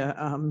dysphoria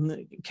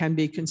can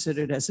be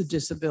considered as a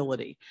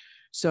disability.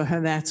 So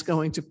how that's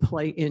going to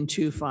play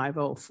into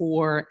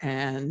 504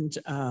 and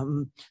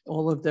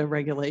all of the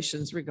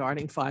regulations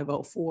regarding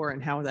 504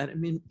 and how that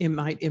it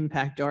might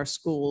impact our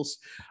schools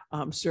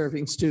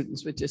serving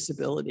students with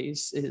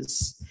disabilities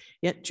is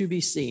yet to be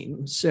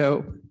seen.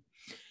 So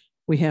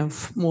we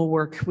have more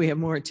work, we have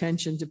more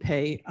attention to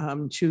pay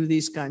to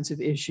these kinds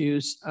of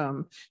issues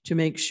to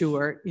make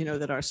sure,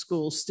 that our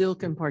schools still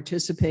can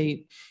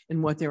participate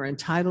in what they're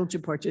entitled to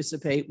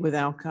participate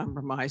without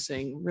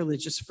compromising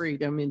religious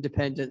freedom,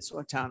 independence,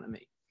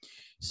 autonomy.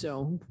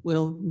 So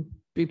we'll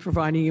be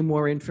providing you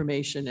more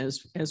information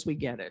as we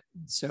get it.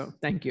 So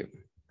thank you.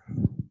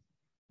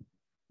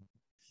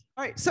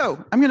 All right,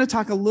 so I'm going to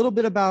talk a little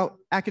bit about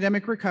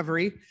academic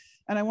recovery.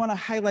 And I want to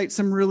highlight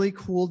some really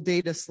cool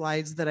data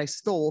slides that I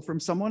stole from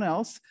someone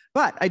else,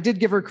 but I did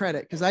give her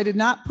credit because I did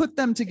not put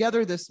them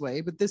together this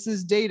way, but this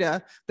is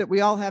data that we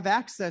all have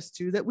access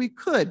to that we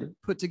could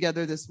put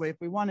together this way if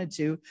we wanted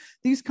to.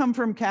 These come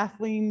from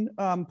Kathleen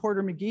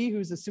Porter McGee,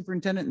 who's a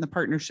superintendent in the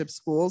partnership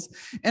schools.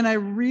 And I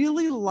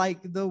really like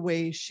the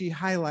way she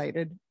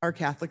highlighted our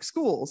Catholic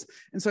schools.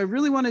 And so I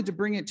really wanted to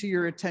bring it to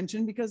your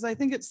attention because I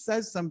think it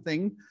says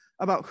something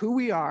about who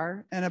we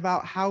are and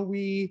about how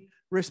we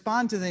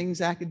respond to things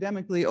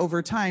academically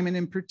over time, and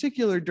in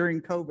particular during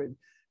COVID.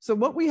 So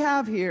what we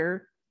have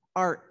here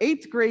are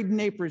 8th grade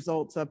NAEP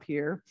results up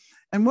here.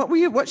 And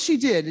what she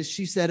did is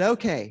she said,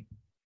 okay,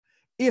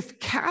 if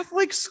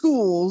Catholic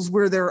schools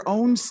were their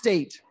own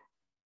state,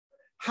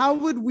 how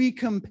would we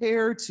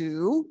compare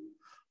to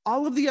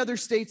all of the other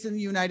states in the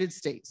United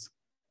States?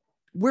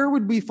 Where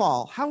would we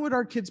fall? How would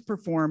our kids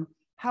perform?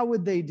 How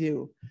would they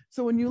do?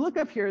 So when you look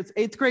up here, it's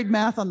 8th grade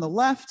math on the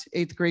left,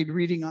 8th grade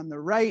reading on the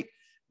right.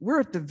 We're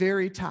at the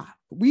very top.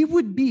 We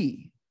would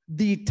be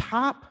the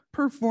top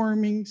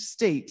performing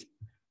state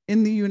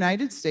in the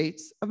United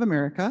States of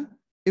America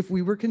if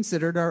we were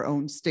considered our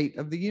own state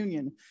of the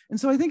union. And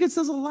so I think it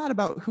says a lot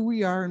about who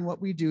we are and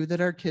what we do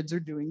that our kids are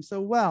doing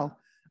so well.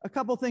 A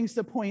couple things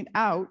to point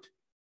out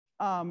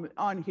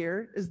on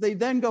here is they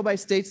then go by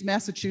states.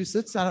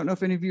 Massachusetts, I don't know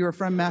if any of you are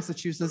from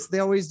Massachusetts, they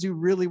always do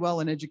really well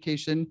in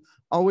education,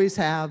 always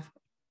have,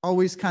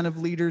 always kind of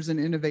leaders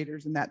and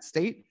innovators in that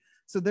state.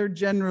 So they're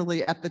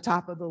generally at the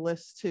top of the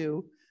list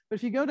too. But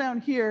if you go down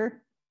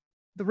here,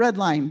 the red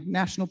line,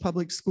 national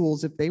public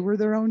schools, if they were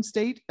their own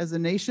state as a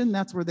nation,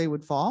 that's where they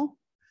would fall.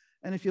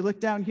 And if you look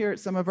down here at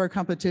some of our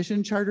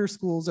competition, charter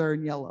schools are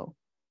in yellow.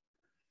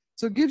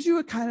 So it gives you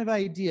a kind of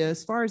idea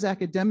as far as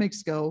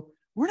academics go,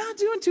 we're not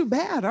doing too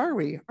bad, are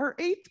we? Our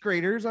 8th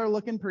graders are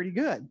looking pretty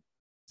good.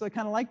 So I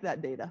kind of like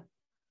that data.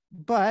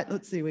 But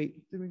let's see,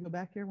 wait, did we go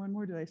back here one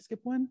more? Did I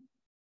skip one?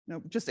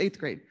 No, just 8th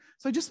grade.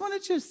 So I just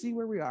wanted you to see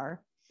where we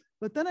are.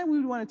 But then I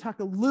would want to talk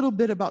a little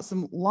bit about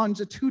some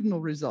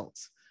longitudinal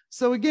results.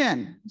 So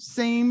again,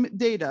 same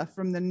data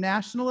from the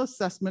National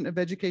Assessment of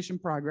Education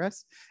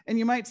Progress. And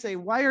you might say,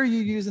 why are you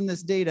using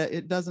this data?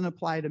 It doesn't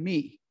apply to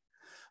me.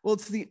 Well,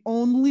 it's the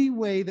only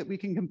way that we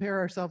can compare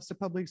ourselves to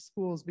public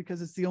schools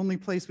because it's the only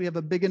place we have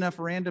a big enough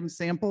random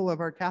sample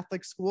of our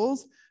Catholic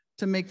schools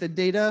to make the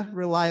data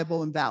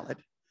reliable and valid.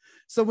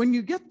 So when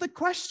you get the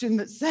question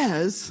that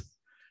says,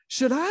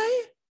 should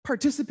I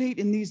participate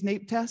in these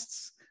NAEP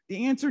tests?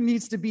 The answer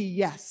needs to be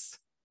yes.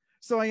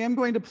 So I am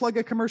going to plug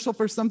a commercial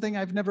for something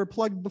I've never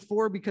plugged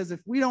before, because if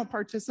we don't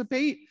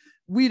participate,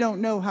 we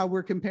don't know how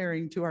we're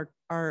comparing to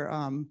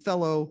our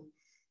fellow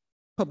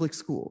public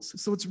schools.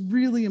 So it's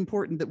really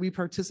important that we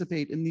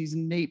participate in these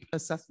NAEP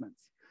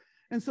assessments.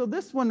 And so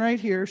this one right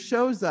here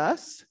shows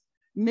us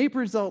NAEP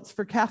results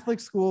for Catholic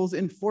schools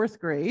in 4th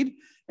grade.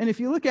 And if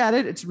you look at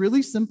it, it's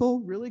really simple,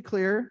 really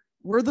clear.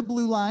 We're the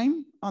blue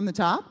line on the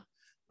top.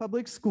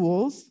 Public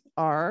schools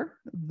are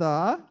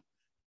the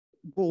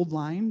gold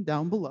line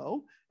down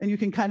below, and you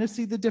can kind of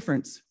see the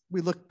difference.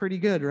 We look pretty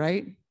good,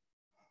 right?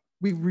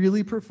 We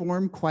really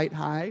perform quite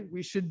high.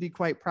 We should be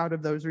quite proud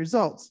of those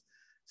results.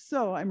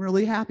 So I'm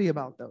really happy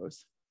about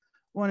those.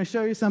 I want to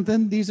show you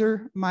something. These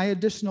are my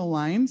additional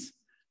lines,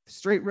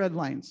 straight red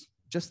lines.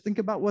 Just think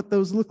about what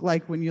those look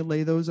like when you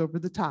lay those over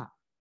the top.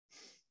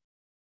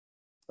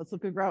 Let's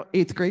look at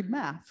 8th grade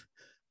math.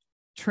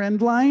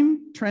 Trend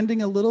line,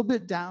 trending a little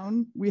bit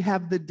down. We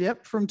have the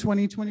dip from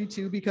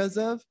 2022 because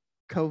of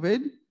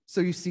COVID.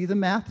 So you see the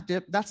math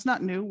dip. That's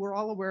not new. We're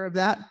all aware of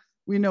that.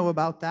 We know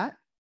about that.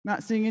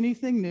 Not seeing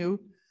anything new.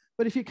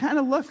 But if you kind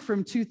of look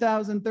from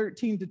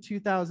 2013 to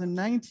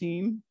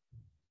 2019,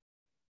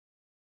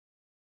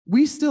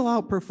 we still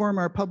outperform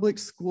our public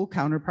school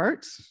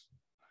counterparts,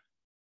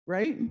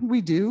 right?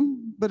 We do,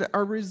 but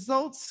our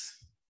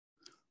results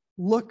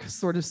look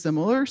sort of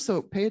similar.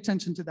 So pay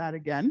attention to that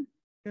again.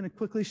 I'm going to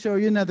quickly show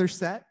you another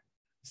set.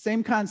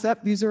 Same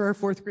concept. These are our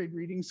 4th grade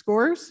reading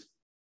scores.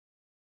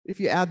 If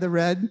you add the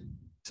red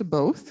to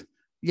both,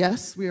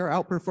 yes, we are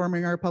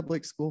outperforming our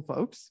public school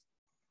folks.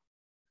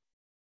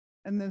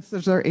 And this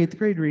is our 8th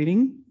grade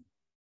reading.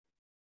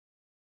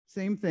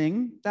 Same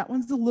thing. That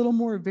one's a little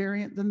more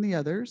variant than the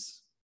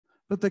others,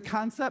 but the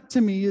concept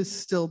to me is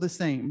still the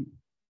same.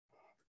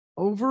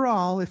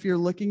 Overall, if you're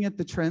looking at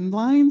the trend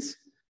lines,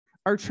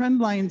 our trend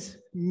lines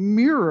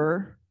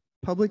mirror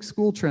public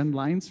school trend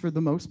lines for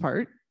the most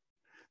part.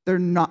 They're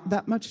not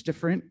that much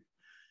different,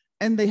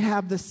 and they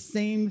have the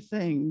same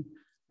thing.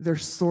 They're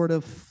sort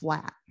of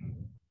flat.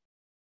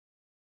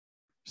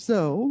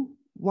 So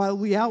while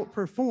we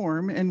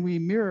outperform and we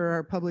mirror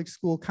our public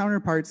school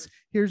counterparts,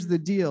 here's the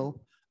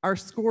deal. Our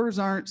scores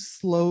aren't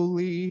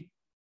slowly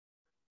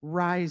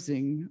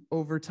rising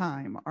over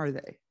time, are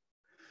they?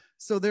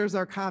 So there's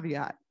our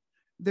caveat.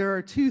 There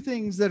are 2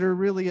 things that are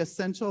really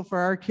essential for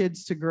our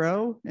kids to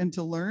grow and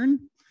to learn.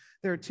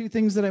 There are 2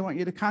 things that I want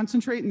you to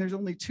concentrate, and there's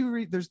only 2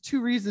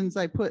 reasons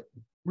I put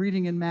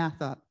reading and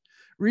math up.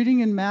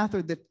 Reading and math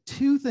are the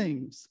 2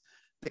 things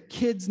that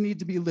kids need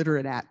to be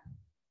literate at.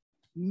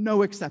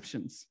 No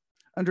exceptions,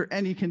 under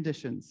any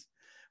conditions.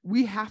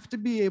 We have to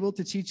be able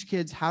to teach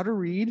kids how to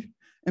read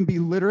and be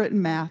literate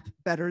in math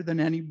better than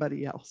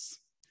anybody else,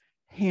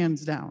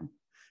 hands down.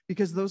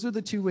 Because those are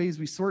the 2 ways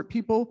we sort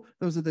people.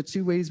 Those are the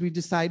 2 ways we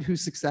decide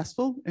who's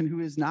successful and who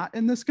is not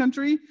in this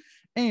country.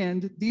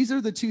 And these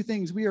are the 2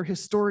 things we are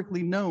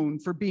historically known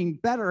for being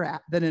better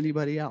at than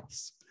anybody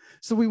else.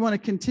 So we want to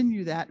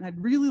continue that. And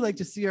I'd really like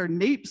to see our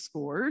NAEP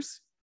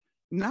scores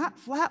not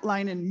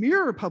flatline and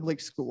mirror public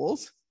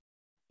schools,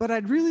 but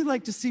I'd really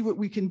like to see what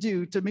we can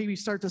do to maybe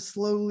start to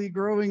slowly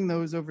growing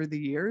those over the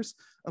years,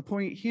 a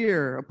point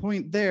here, a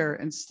point there,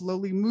 and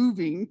slowly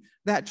moving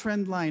that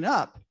trend line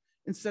up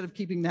instead of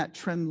keeping that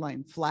trend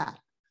line flat.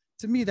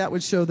 To me, that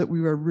would show that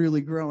we were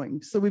really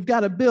growing. So we've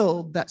got to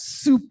build that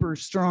super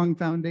strong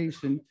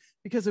foundation,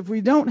 because if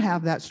we don't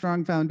have that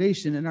strong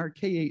foundation in our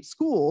K-8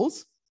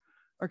 schools,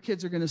 our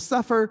kids are going to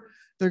suffer.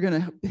 They're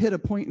going to hit a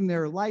point in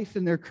their life,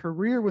 in their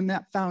career, when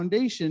that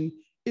foundation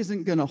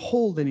isn't going to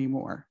hold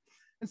anymore.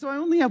 And so I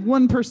only have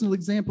one personal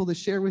example to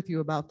share with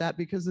you about that,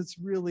 because it's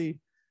really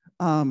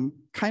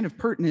kind of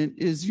pertinent.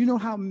 Is, you know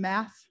how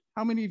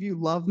many of you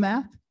love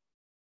math?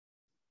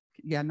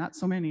 Yeah, not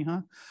so many,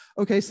 huh?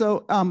 Okay,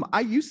 so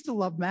I used to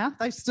love math.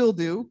 I still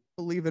do,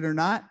 believe it or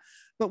not.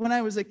 But when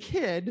I was a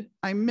kid,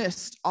 I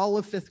missed all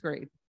of 5th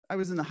grade. I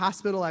was in the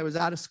hospital. I was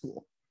out of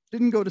school.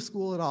 Didn't go to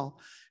school at all.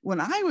 When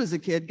I was a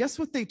kid, guess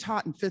what they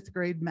taught in 5th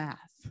grade math?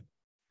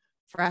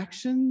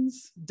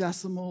 Fractions,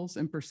 decimals,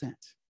 and percent,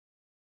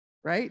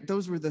 right?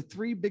 Those were the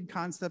 3 big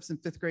concepts in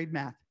 5th grade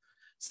math.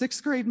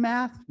 6th grade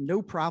math,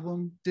 no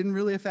problem. Didn't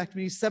really affect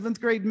me. 7th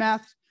grade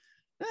math,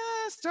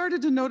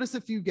 started to notice a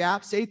few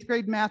gaps. 8th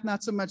grade math,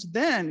 not so much.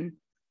 Then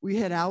we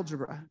hit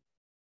algebra.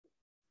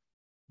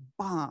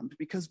 Bombed,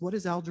 because what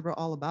is algebra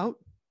all about?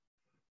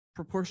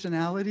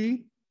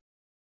 Proportionality,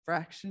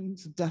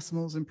 fractions,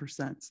 decimals, and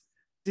percents.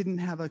 Didn't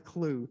have a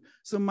clue.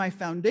 So my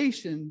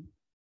foundation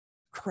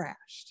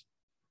crashed.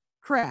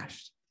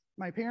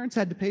 My parents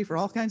had to pay for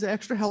all kinds of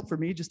extra help for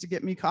me just to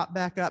get me caught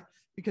back up,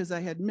 because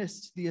I had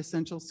missed the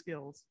essential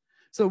skills.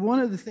 So one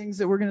of the things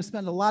that we're going to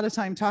spend a lot of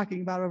time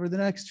talking about over the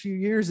next few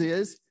years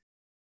is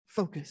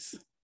focus.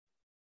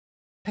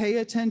 Pay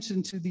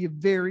attention to the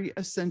very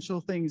essential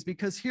things,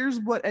 because here's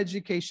what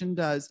education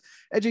does.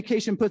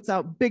 Education puts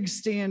out big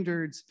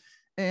standards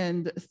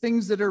and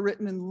things that are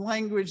written in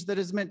language that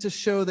is meant to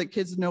show that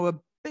kids know a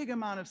big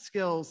amount of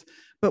skills.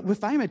 But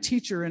if I'm a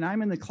teacher and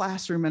I'm in the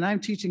classroom and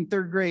I'm teaching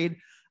 3rd grade,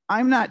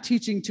 I'm not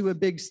teaching to a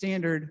big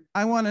standard.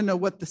 I want to know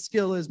what the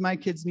skill is my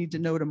kids need to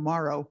know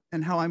tomorrow,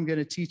 and how I'm going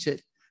to teach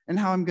it, and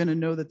how I'm going to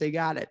know that they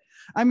got it.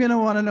 I'm going to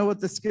want to know what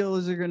the skill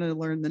is they're going to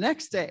learn the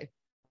next day,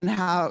 and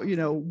how,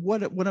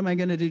 what am I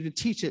going to do to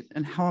teach it,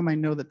 and how am I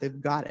know that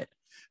they've got it.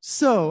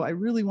 So I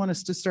really want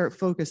us to start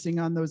focusing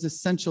on those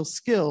essential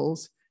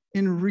skills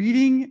in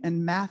reading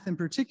and math in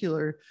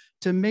particular,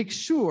 to make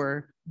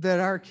sure that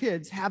our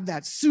kids have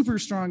that super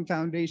strong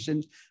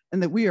foundation,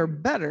 and that we are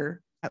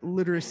better at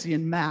literacy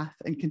and math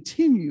and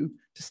continue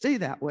to stay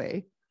that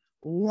way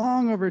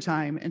long over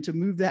time and to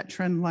move that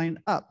trend line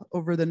up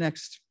over the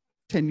next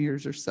 10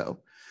 years or so.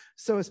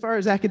 So as far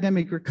as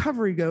academic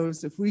recovery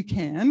goes, if we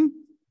can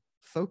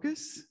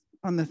focus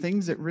on the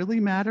things that really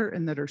matter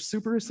and that are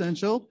super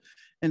essential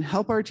and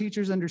help our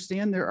teachers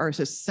understand there are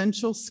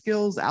essential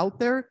skills out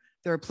there.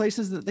 There are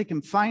places that they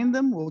can find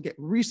them. We'll get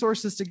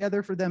resources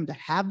together for them to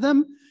have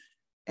them,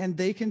 and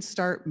they can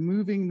start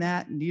moving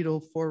that needle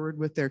forward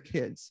with their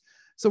kids.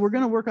 So we're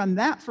going to work on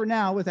that for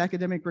now with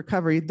academic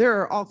recovery. There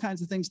are all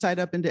kinds of things tied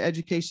up into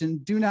education.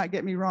 Do not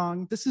get me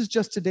wrong. This is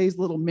just today's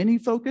little mini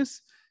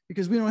focus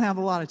because we don't have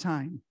a lot of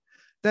time.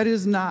 That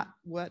is not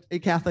what a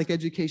Catholic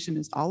education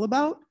is all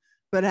about,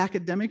 but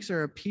academics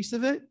are a piece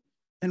of it,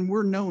 and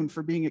we're known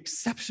for being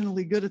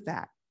exceptionally good at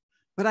that.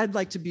 But I'd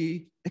like to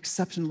be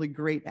exceptionally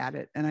great at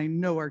it, and I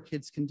know our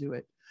kids can do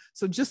it.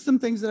 So just some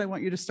things that I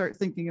want you to start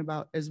thinking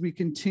about as we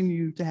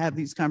continue to have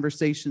these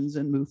conversations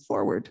and move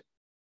forward.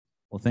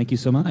 Well, thank you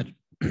so much.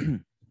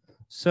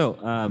 So,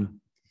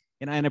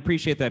 and I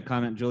appreciate that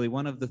comment, Julie.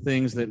 One of the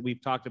things that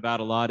we've talked about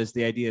a lot is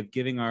the idea of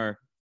giving our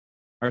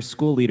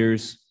school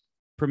leaders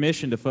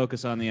permission to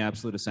focus on the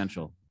absolute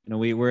essential. You know,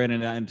 we're in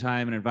a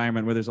time and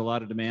environment where there's a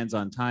lot of demands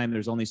on time.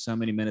 There's only so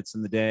many minutes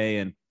in the day.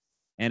 And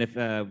if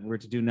we're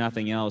to do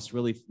nothing else,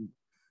 really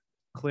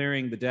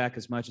clearing the deck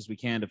as much as we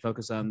can to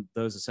focus on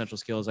those essential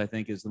skills, I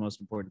think is the most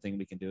important thing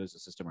we can do as a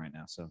system right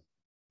now. So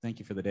thank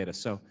you for the data.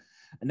 So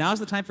now's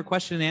the time for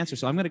question and answer.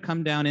 So I'm going to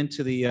come down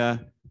into the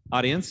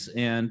audience,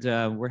 and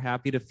we're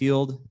happy to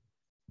field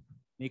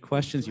any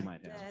questions you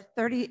might have.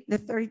 The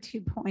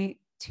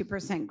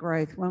 32.2%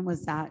 growth, when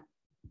was that?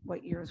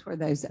 What years were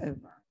those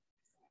over?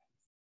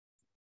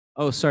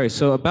 Oh, sorry.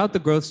 So about the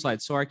growth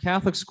slide. So our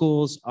Catholic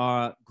schools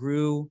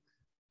grew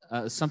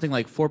something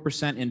like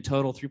 4% in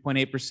total,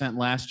 3.8%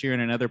 last year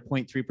and another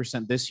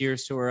 0.3% this year.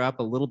 So we're up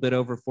a little bit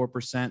over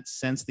 4%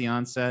 since the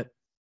onset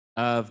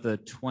of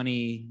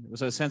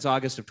since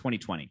August of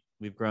 2020.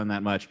 We've grown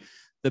that much.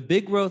 The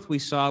big growth we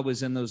saw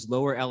was in those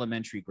lower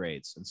elementary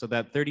grades. And so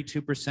that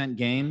 32%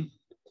 gain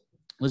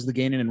was the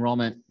gain in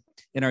enrollment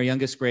in our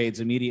youngest grades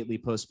immediately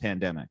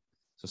post-pandemic.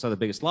 So saw the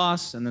biggest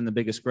loss and then the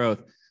biggest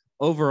growth.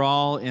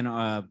 Overall, in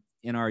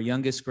our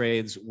youngest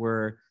grades,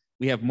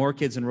 we have more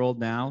kids enrolled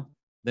now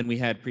than we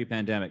had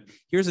pre-pandemic.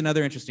 Here's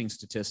another interesting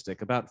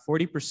statistic. About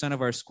 40%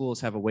 of our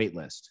schools have a wait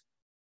list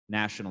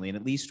nationally in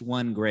at least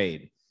one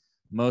grade.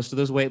 Most of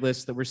those wait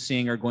lists that we're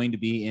seeing are going to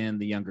be in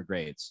the younger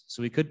grades.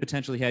 So we could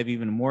potentially have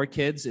even more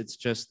kids. It's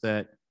just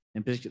that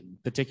in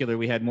particular,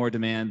 we had more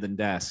demand than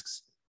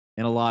desks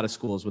in a lot of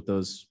schools with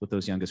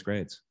those youngest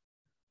grades.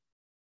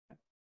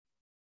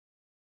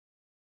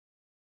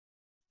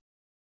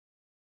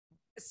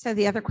 So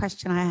the other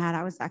question I had,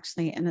 I was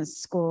actually in a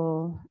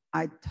school,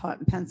 I taught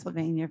in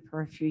Pennsylvania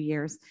for a few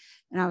years,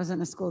 and I was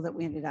in a school that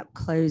we ended up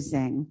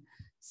closing.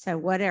 So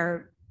what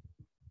are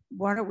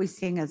we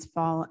seeing as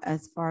far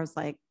as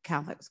like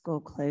Catholic school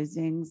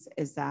closings?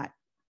 Is that,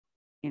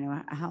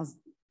 how's?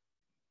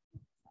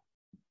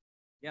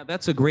 Yeah,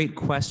 that's a great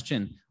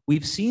question.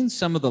 We've seen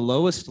some of the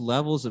lowest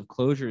levels of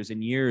closures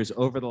in years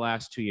over the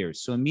last 2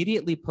 years. So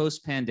immediately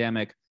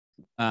post-pandemic,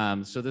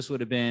 so this would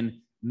have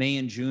been May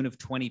and June of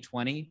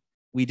 2020,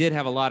 we did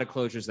have a lot of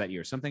closures that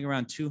year. Something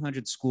around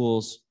 200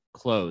 schools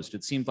closed.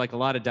 It seemed like a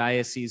lot of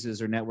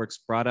dioceses or networks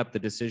brought up the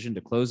decision to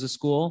close a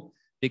school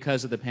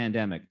because of the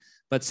pandemic.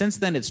 But since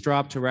then, it's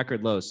dropped to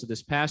record lows. So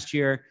this past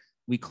year,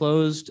 we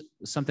closed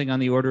something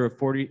on the order of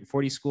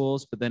 40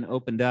 schools, but then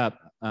opened up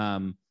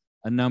a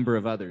number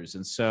of others.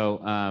 And so,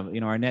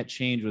 our net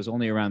change was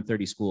only around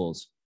 30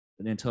 schools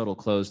that in total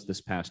closed this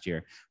past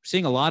year. We're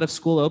seeing a lot of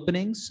school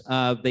openings.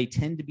 They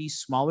tend to be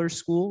smaller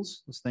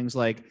schools. It's things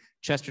like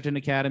Chesterton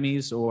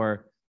academies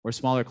or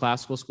smaller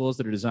classical schools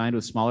that are designed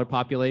with smaller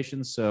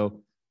populations.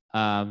 So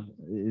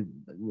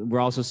we're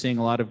also seeing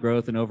a lot of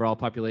growth in overall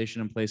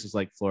population in places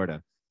like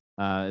Florida.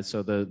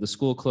 So the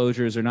school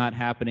closures are not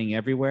happening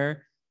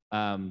everywhere.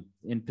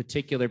 In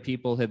particular,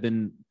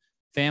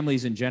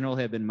 families in general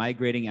have been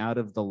migrating out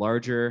of the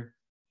larger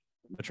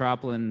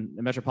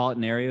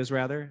metropolitan areas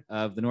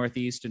of the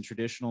Northeast and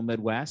traditional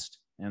Midwest.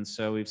 And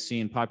so we've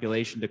seen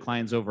population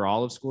declines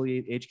overall of school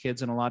age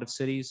kids in a lot of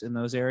cities in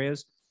those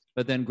areas,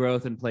 but then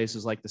growth in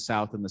places like the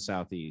South and the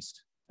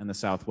Southeast and the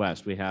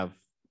Southwest. We have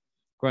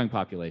growing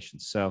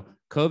populations. So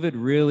COVID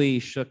really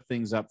shook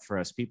things up for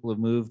us. People have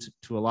moved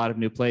to a lot of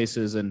new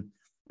places, and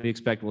we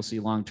expect we'll see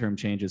long-term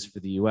changes for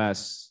the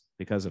US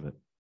because of it.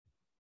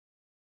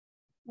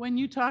 When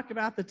you talk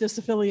about the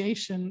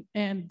disaffiliation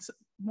and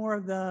more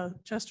of the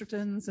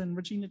Chestertons and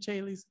Regina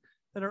Chaley's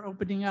that are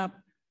opening up,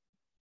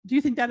 do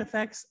you think that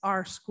affects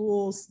our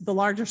schools, the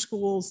larger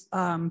schools,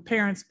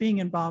 parents being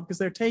involved? Because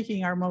they're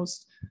taking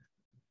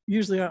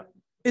usually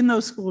in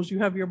those schools, you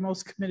have your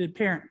most committed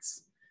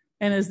parents.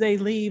 And as they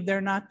leave,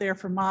 they're not there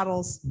for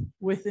models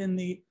within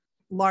the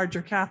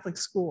larger Catholic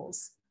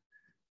schools.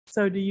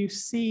 So do you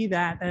see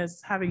that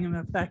as having an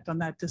effect on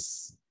that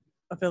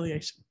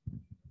disaffiliation?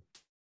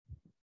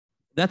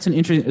 That's an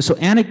interesting, so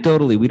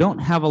anecdotally, we don't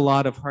have a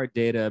lot of hard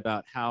data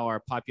about how our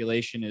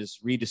population is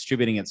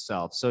redistributing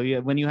itself. So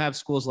when you have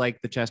schools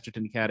like the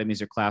Chesterton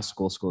Academies or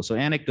classical schools, so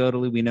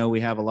anecdotally, we know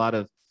we have a lot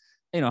of,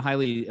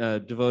 highly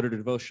devoted or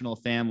devotional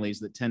families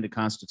that tend to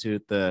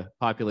constitute the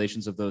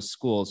populations of those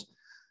schools.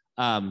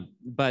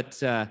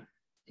 But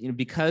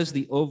because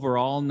the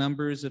overall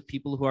numbers of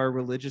people who are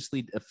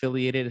religiously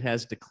affiliated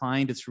has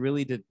declined, it's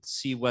really to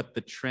see what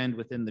the trend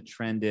within the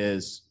trend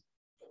is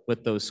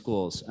with those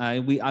schools.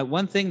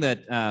 One thing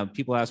that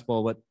people ask,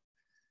 well, what,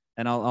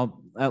 and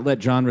I'll let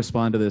John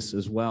respond to this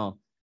as well.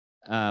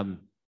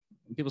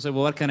 People say,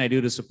 well, what can I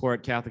do to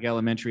support Catholic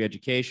elementary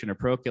education or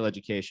parochial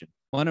education?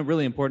 One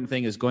really important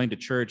thing is going to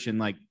church and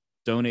like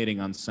donating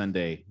on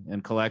Sunday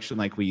and collection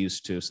like we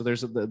used to. So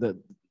there's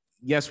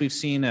yes, we've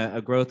seen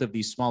a growth of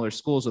these smaller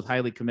schools with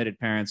highly committed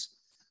parents.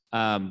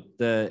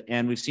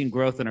 And we've seen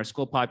growth in our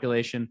school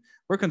population.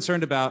 We're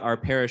concerned about our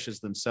parishes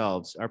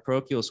themselves. Our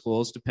parochial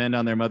schools depend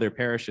on their mother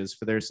parishes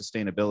for their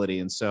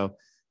sustainability. And so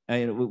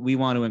we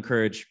want to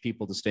encourage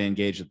people to stay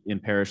engaged in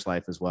parish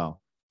life as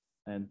well.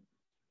 And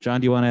John,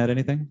 do you want to add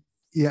anything?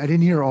 Yeah, I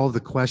didn't hear all of the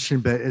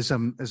question, but as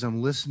I'm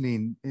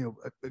listening,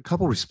 a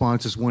couple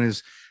responses. One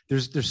is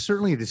there's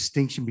certainly a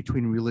distinction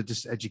between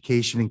religious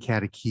education and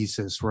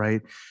catechesis,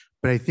 right?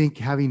 But I think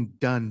having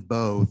done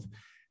both,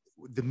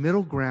 the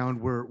middle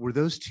ground where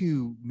those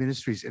two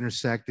ministries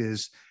intersect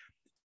is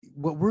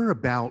what we're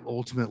about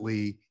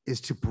ultimately is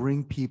to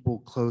bring people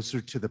closer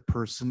to the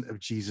person of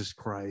Jesus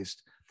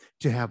Christ,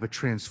 to have a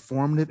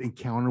transformative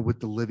encounter with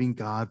the living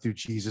God through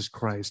Jesus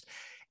Christ.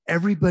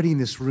 Everybody in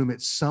this room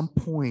at some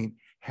point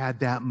had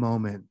that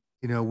moment,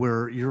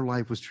 where your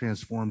life was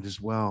transformed as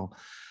well.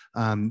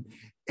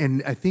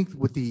 And I think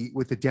with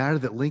the data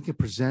that Lincoln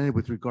presented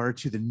with regard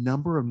to the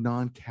number of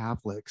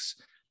non-Catholics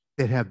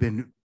that have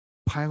been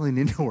piling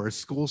into our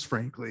schools,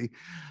 frankly,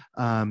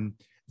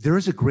 there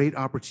is a great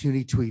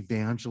opportunity to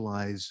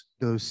evangelize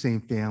those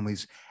same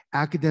families.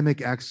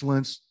 Academic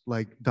excellence,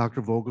 like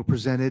Dr. Vogel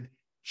presented,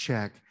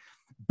 check.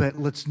 But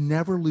let's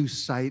never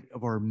lose sight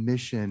of our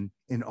mission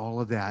in all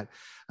of that.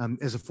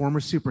 As a former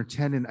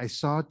superintendent, I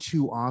saw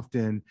too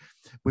often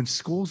when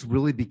schools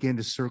really begin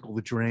to circle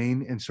the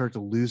drain and start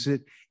to lose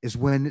it is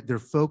when their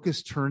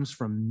focus turns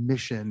from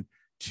mission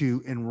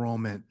to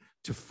enrollment,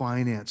 to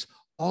finance,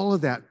 all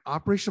of that.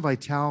 Operational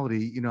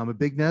vitality, I'm a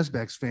big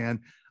NSBEX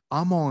fan.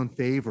 I'm all in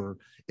favor.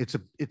 It's a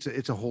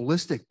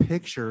holistic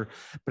picture,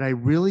 but I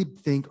really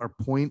think our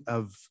point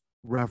of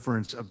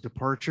reference of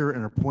departure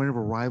and our point of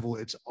arrival,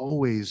 it's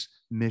always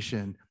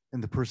mission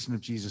and the person of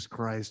Jesus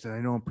Christ. And I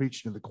know I'm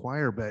preaching to the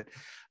choir, but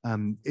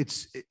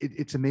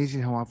it's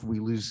amazing how often we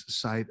lose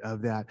sight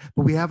of that.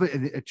 But we have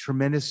a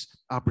tremendous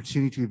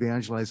opportunity to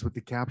evangelize with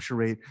the capture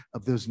rate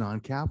of those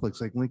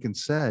non-Catholics. Like Lincoln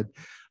said,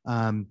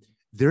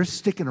 they're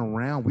sticking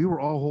around. We were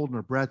all holding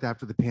our breath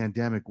after the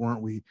pandemic,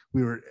 weren't we?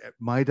 We were at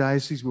my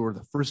diocese. We were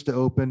the first to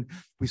open.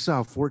 We saw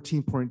a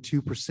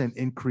 14.2%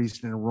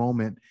 increase in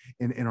enrollment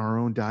in our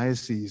own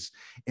diocese.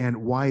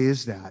 And why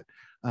is that?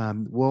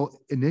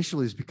 Well,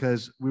 initially it's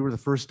because we were the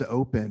first to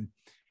open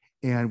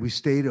and we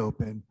stayed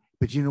open.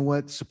 But you know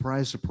what?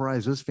 Surprise,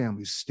 surprise, those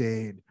families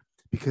stayed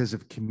because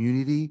of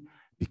community,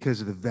 because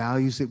of the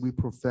values that we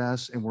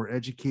profess, and we're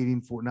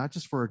educating for not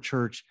just for our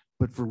church,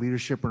 but for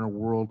leadership in our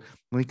world.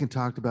 Lincoln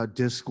talked about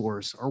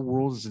discourse. Our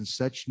world is in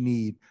such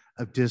need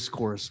of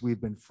discourse.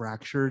 We've been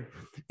fractured,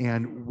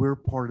 and we're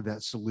part of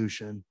that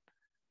solution.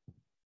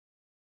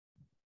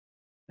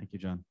 Thank you,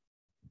 John.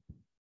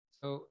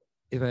 So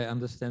if I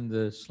understand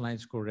the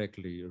slides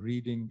correctly,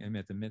 reading and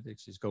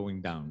mathematics is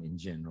going down in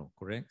general,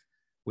 correct?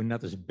 We're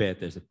not as bad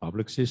as the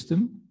public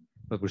system,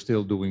 but we're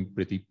still doing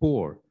pretty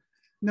poor.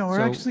 No,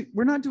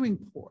 we're not doing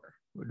poor.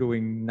 We're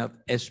doing not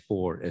as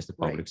poor as the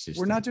public Right.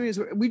 system. We're not doing as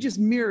we just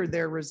mirror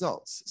their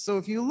results. So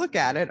if you look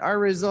at it, our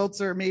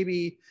results are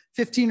maybe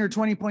 15 or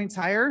 20 points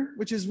higher,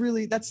 which is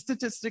that's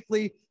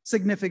statistically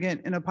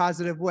significant in a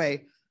positive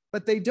way.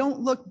 But they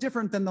don't look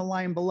different than the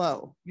line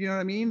below. You know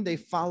what I mean? They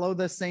follow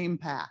the same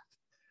path.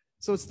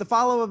 So it's the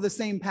follow of the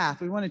same path.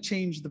 We want to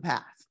change the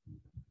path.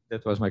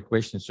 That was my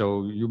question.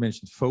 So you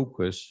mentioned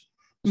focus.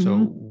 So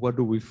what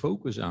do we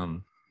focus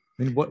on?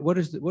 I mean, what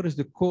is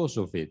the cause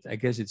of it? I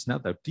guess it's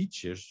not our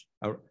teachers,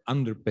 our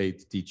underpaid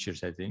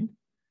teachers, I think,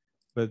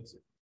 but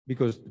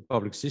because the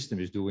public system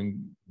is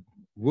doing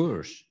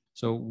worse.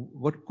 So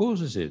what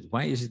causes it?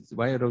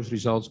 Why are those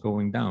results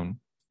going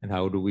down? And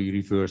how do we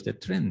reverse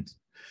that trend?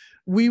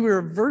 We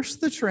reverse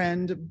the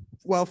trend,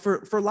 well,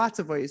 for lots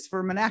of ways.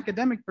 From an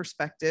academic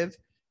perspective,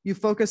 you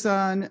focus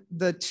on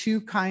the two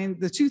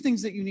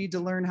things that you need to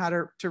learn how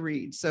to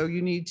read. So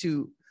you need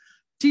to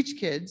teach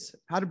kids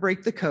how to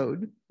break the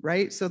code,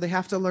 right? So they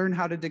have to learn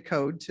how to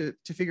decode to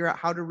figure out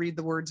how to read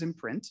the words in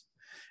print.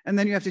 And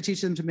then you have to teach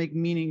them to make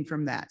meaning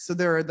from that. So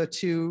there are the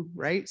two,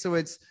 right? So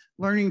it's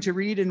learning to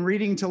read and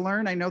reading to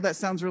learn. I know that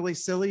sounds really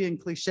silly and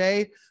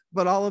cliche,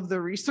 but all of the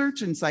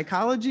research in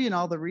psychology and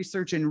all the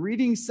research in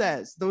reading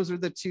says those are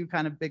the two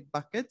kind of big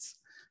buckets.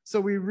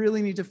 So we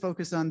really need to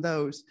focus on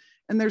those.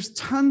 And there's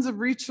tons of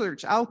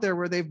research out there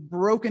where they've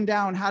broken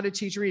down how to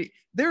teach reading.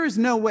 There is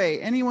no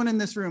way anyone in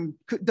this room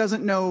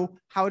doesn't know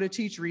how to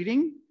teach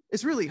reading.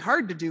 It's really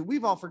hard to do.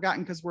 We've all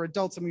forgotten because we're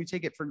adults and we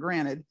take it for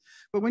granted.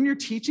 But when you're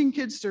teaching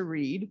kids to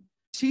read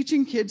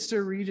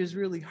is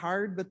really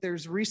hard, but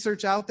there's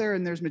research out there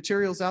and there's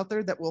materials out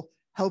there that will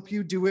help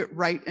you do it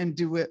right and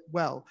do it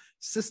well.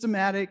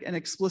 Systematic and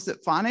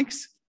explicit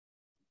phonics,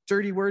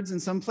 dirty words in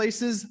some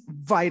places,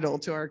 vital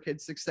to our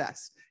kids'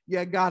 success.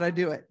 You gotta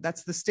do it.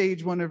 That's the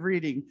stage 1 of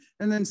reading.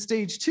 And then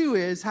stage 2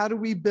 is how do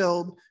we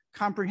build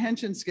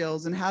comprehension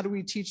skills and how do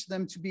we teach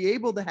them to be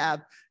able to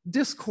have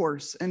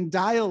discourse and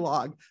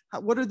dialogue?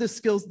 What are the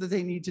skills that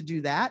they need to do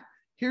that?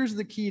 Here's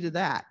the key to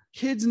that.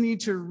 Kids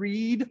need to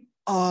read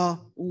a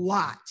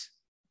lot.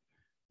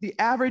 The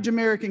average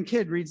American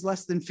kid reads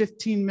less than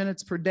 15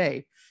 minutes per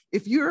day.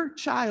 If your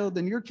child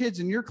and your kids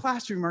in your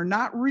classroom are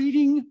not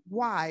reading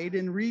wide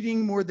and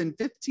reading more than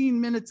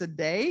 15 minutes a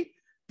day,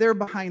 they're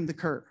behind the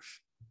curve.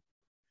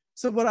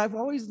 So what I've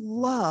always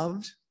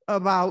loved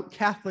about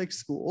Catholic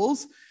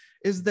schools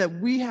is that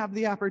we have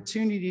the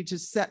opportunity to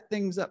set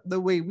things up the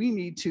way we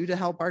need to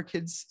help our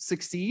kids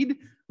succeed.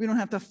 We don't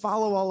have to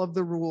follow all of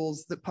the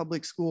rules that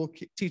public school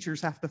teachers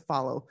have to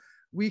follow.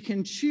 We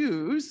can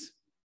choose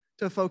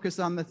to focus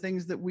on the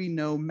things that we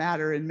know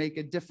matter and make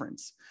a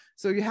difference.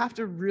 So you have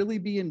to really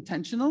be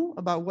intentional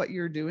about what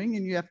you're doing,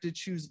 and you have to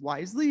choose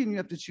wisely and you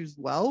have to choose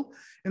well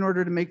in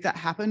order to make that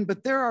happen.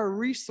 But there are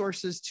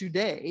resources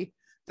today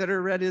that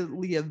are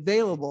readily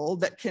available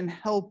that can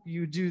help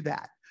you do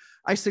that.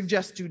 I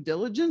suggest due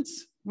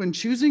diligence when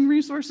choosing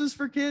resources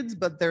for kids,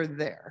 but they're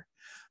there.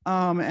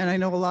 And I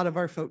know a lot of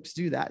our folks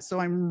do that. So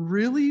I'm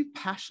really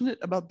passionate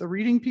about the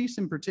reading piece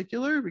in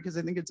particular because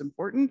I think it's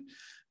important,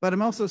 but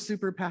I'm also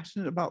super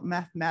passionate about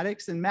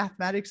mathematics, and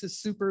mathematics is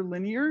super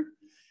linear.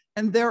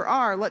 And there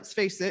are, let's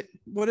face it,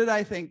 what did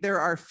I think? There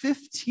are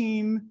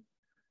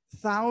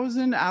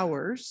 15,000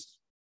 hours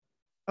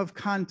of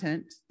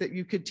content that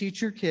you could teach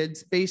your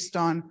kids based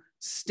on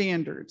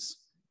standards.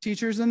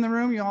 Teachers in the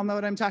room, you all know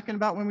what I'm talking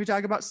about when we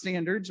talk about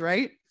standards,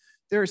 right?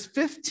 There's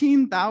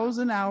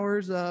 15,000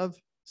 hours of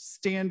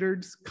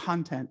standards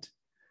content.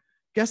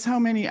 Guess how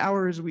many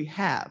hours we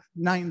have?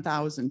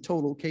 9,000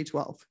 total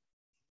K-12.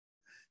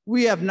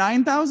 We have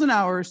 9,000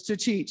 hours to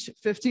teach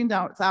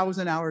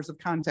 15,000 hours of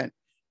content.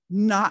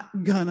 Not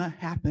gonna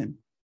happen.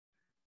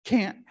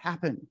 Can't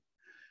happen.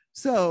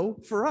 So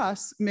for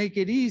us, make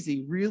it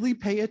easy. Really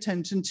pay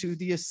attention to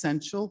the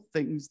essential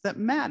things that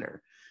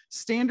matter.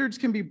 Standards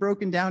can be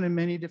broken down in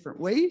many different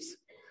ways.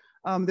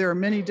 There are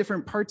many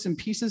different parts and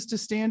pieces to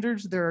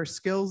standards. There are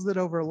skills that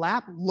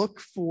overlap. Look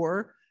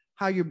for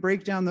how you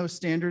break down those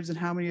standards and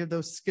how many of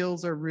those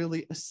skills are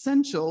really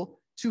essential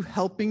to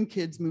helping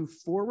kids move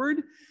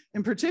forward.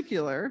 In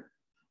particular,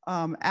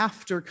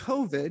 after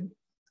COVID,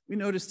 we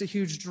noticed a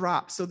huge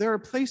drop. So there are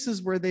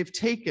places where they've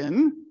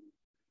taken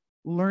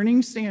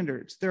learning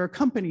standards. There are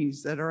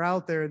companies that are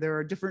out there. There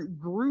are different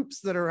groups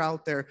that are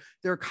out there.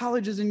 There are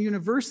colleges and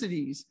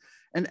universities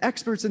and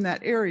experts in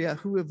that area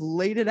who have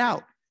laid it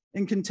out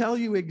and can tell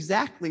you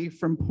exactly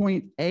from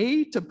point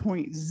A to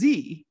point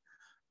Z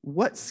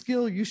what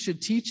skill you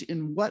should teach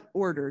in what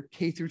order,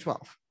 K through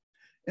 12,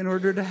 in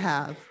order to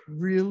have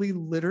really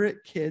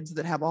literate kids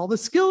that have all the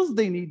skills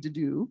they need to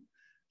do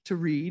to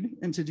read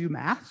and to do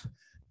math.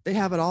 They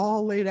have it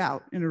all laid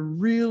out in a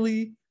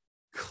really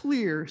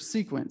clear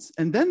sequence.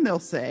 And then they'll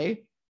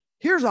say,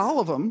 here's all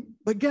of them,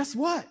 but guess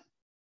what?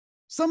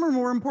 Some are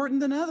more important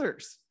than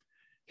others.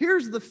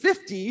 Here's the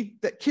 50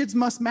 that kids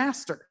must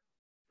master.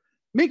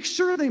 Make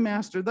sure they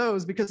master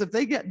those, because if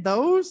they get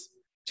those,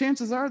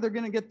 chances are they're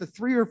going to get the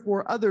 3 or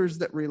 4 others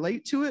that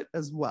relate to it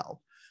as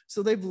well.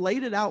 So they've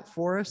laid it out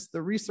for us.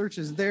 The research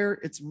is there.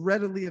 It's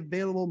readily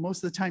available.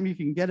 Most of the time you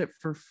can get it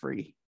for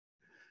free.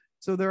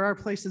 So there are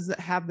places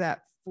that have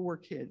that for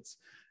kids.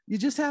 You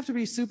just have to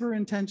be super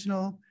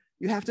intentional.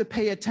 You have to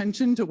pay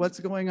attention to what's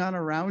going on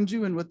around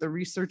you and what the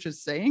research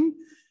is saying.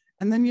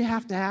 And then you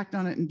have to act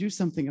on it and do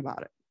something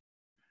about it.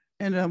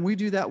 And we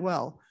do that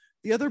well.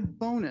 The other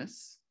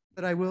bonus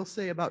that I will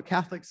say about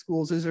Catholic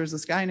schools is there's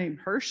this guy named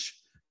Hirsch.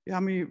 You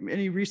have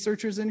any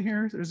researchers in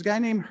here? There's a guy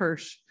named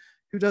Hirsch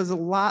who does a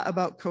lot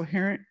about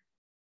coherent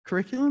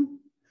curriculum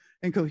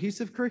and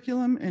cohesive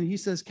curriculum. And he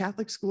says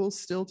Catholic schools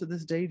still to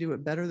this day do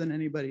it better than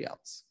anybody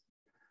else.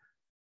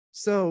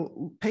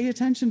 So pay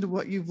attention to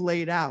what you've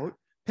laid out.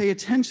 Pay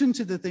attention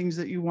to the things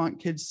that you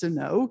want kids to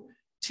know.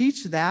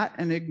 Teach that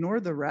and ignore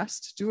the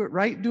rest. Do it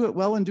right, do it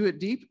well, and do it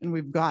deep, and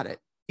we've got it.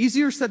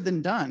 Easier said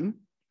than done.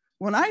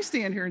 When I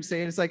stand here and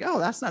say it, it's like, oh,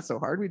 that's not so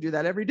hard. We do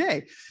that every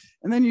day.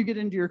 And then you get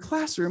into your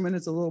classroom and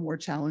it's a little more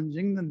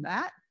challenging than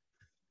that.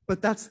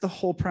 But that's the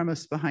whole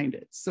premise behind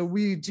it. So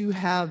we do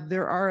have,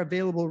 there are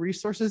available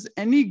resources.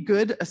 Any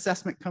good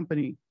assessment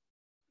company,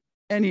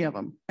 any of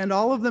them, and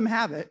all of them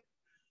have it,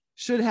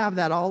 should have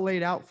that all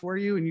laid out for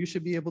you. And you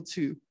should be able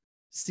to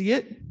see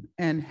it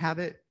and have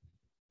it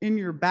in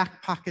your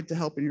back pocket to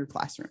help in your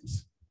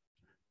classrooms.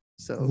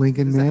 So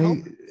Lincoln, may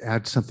I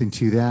add something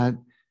to that?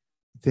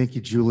 Thank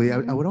you, Julie.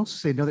 I would also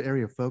say another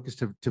area of focus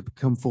to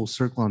come full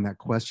circle on that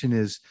question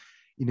is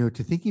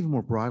to think even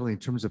more broadly in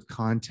terms of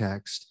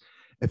context.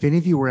 If any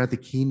of you were at the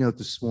keynote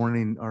this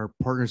morning, our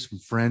partners from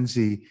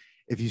Frenzy,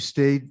 if you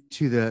stayed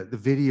to the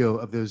video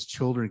of those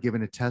children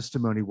giving a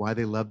testimony why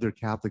they love their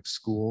Catholic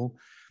school,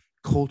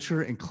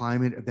 culture and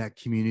climate of that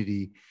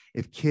community,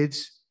 if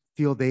kids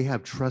feel they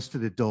have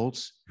trusted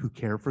adults who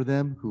care for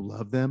them, who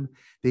love them,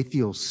 they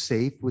feel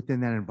safe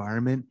within that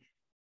environment,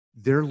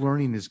 their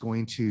learning is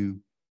going to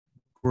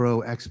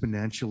grow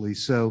exponentially.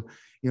 So,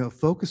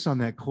 focus on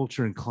that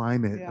culture and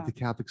climate of the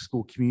Catholic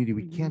school community.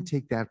 We can't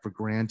take that for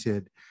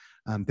granted.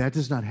 That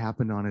does not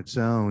happen on its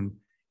own.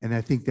 And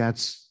I think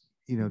that's,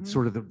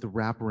 sort of the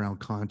wraparound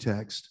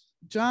context.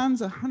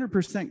 John's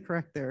 100%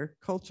 correct there.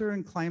 Culture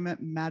and climate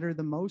matter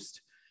the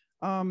most.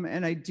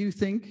 And I do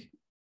think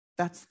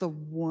that's the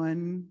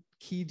one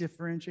key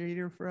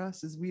differentiator for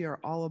us is we are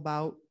all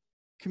about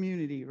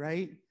community,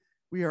 right?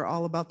 We are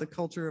all about the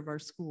culture of our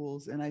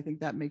schools. And I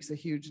think that makes a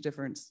huge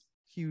difference.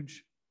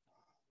 Huge.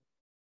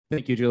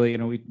 Thank you, Julie.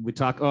 We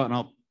talk,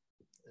 and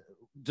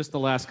just the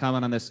last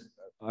comment on this,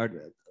 our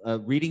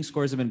reading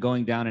scores have been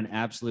going down in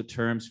absolute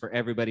terms for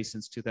everybody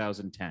since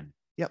 2010.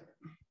 Yep.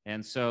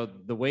 And so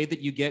the way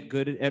that you get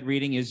good at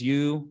reading is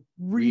you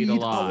read a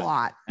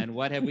lot. And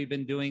what have we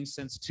been doing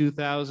since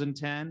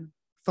 2010?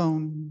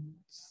 Phones.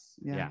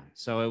 Yeah.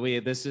 So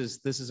this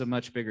is a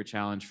much bigger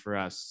challenge for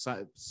us.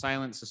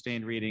 Silent,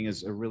 sustained reading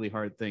is a really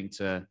hard thing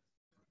to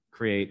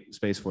create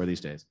space for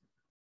these days.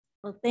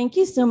 Well, thank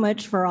you so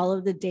much for all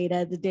of the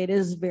data. The data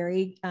is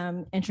very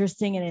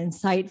interesting and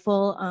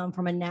insightful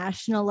from a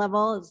national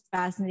level. It's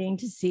fascinating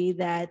to see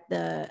that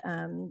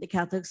the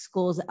Catholic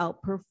schools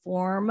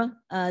outperform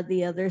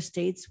the other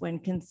states when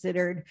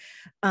considered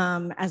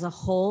as a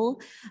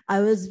whole. I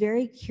was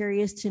very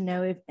curious to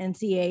know if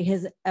NCEA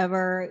has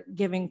ever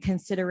given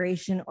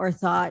consideration or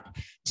thought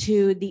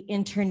to the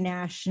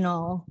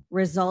international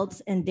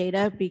results and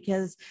data,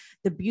 because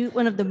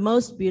one of the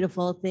most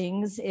beautiful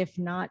things, if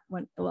not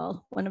one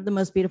of the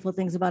most beautiful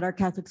things about our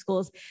Catholic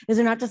schools is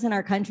they're not just in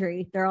our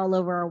country, they're all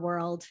over our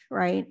world,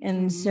 right?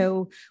 And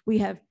so we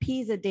have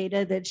PISA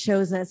data that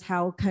shows us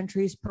how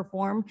countries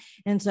perform.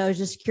 And so I was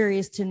just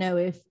curious to know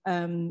if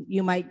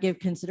you might give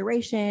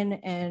consideration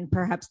and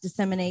perhaps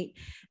disseminate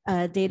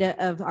data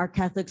of our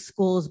Catholic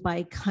schools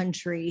by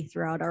country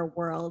throughout our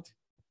world.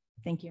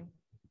 Thank you.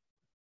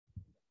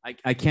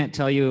 I can't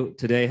tell you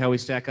today how we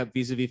stack up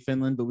vis-a-vis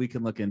Finland, but we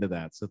can look into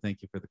that. So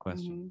thank you for the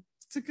question.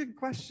 It's a good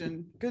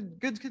question.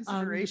 Good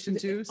consideration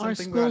too. Our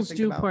schools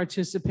do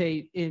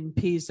participate in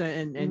PISA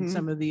and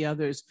some of the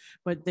others,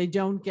 but they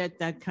don't get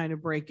that kind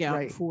of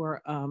breakout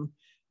for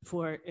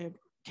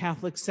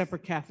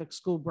separate Catholic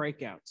school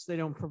breakouts. They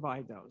don't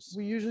provide those.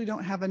 We usually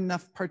don't have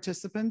enough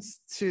participants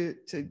to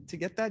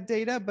get that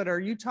data, but are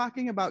you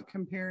talking about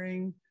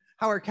comparing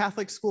how our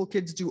Catholic school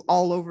kids do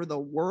all over the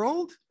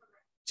world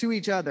to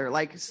each other?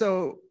 Like,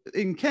 so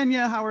in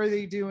Kenya, how are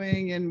they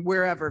doing? And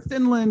wherever,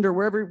 Finland or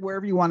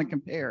wherever you want to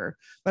compare,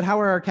 but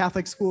how are our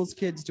Catholic schools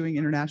kids doing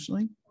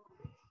internationally?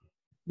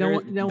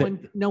 No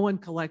one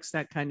collects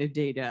that kind of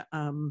data.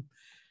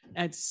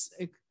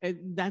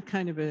 That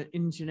kind of an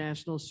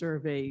international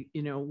survey,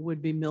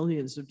 would be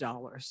millions of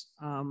dollars.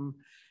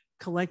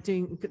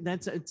 Collecting,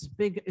 it's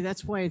big.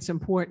 That's why it's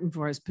important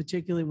for us,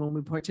 particularly when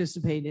we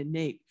participate in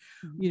NAEP.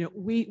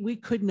 We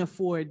couldn't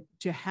afford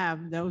to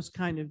have those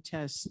kind of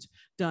tests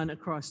done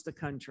across the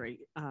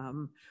country.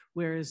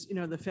 Whereas,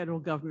 the federal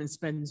government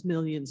spends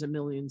millions and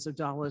millions of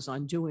dollars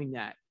on doing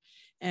that.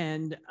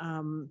 And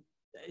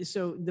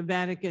so the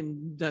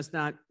Vatican does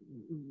not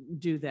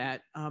do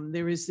that.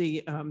 There is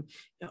the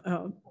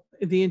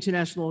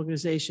International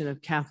Organization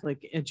of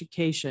Catholic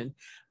Education,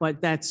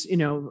 but that's,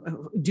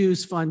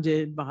 dues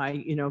funded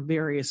by,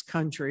 various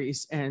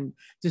countries, and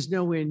there's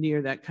nowhere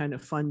near that kind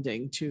of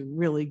funding to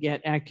really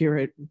get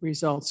accurate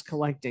results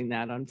collecting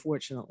that,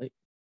 unfortunately.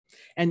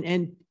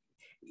 And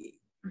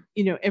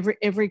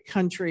every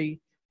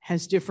country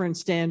has different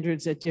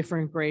standards at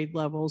different grade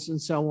levels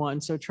and so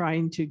on. So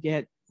trying to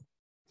get,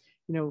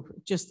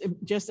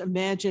 just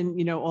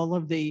imagine, all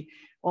of the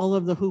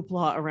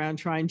hoopla around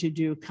trying to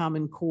do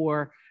Common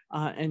Core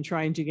and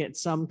trying to get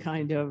some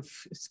kind of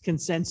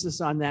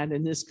consensus on that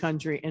in this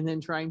country, and then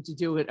trying to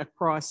do it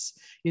across,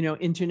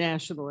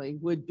 internationally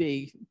would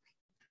be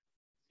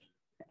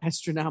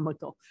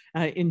astronomical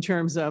in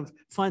terms of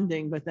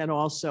funding, but then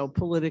also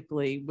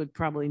politically would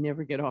probably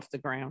never get off the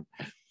ground.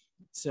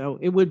 So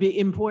it would be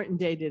important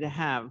data to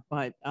have,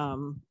 but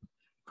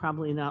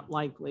probably not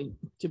likely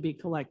to be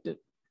collected.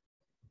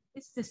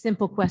 It's a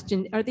simple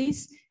question.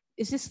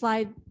 Is this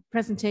slide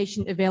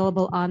presentation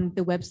available on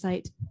the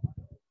website?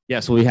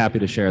 Yes, we'll be happy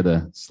to share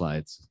the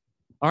slides.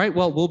 All right,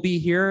 well, we'll be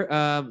here.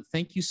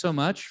 Thank you so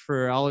much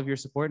for all of your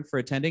support and for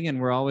attending, and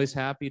we're always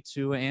happy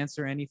to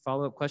answer any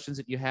follow-up questions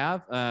that you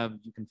have.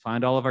 You can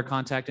find all of our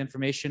contact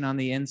information on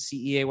the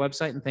NCEA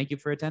website, and thank you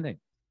for attending.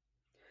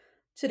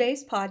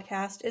 Today's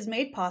podcast is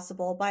made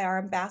possible by our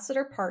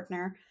ambassador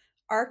partner,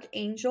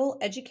 Archangel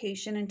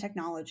Education and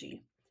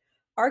Technology.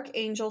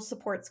 Archangel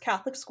supports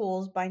Catholic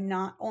schools by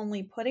not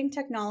only putting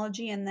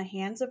technology in the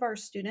hands of our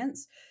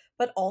students,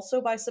 but also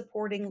by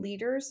supporting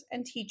leaders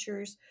and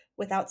teachers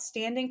with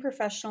outstanding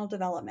professional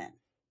development.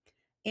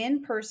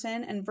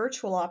 In-person and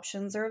virtual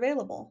options are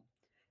available.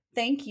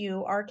 Thank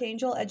you,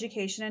 Archangel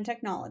Education and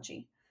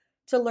Technology.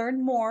 To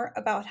learn more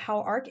about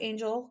how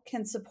Archangel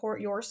can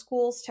support your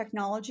school's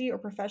technology or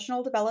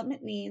professional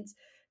development needs,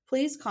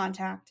 please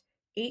contact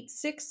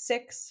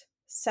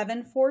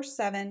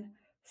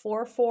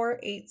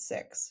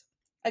 866-747-4486.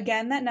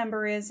 Again, that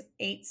number is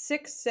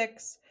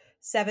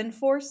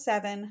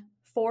 866-747-4486.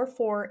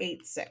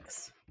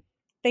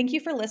 Thank you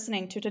for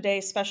listening to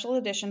today's special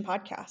edition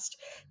podcast.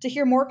 To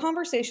hear more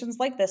conversations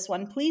like this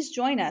one, please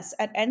join us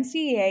at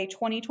NCEA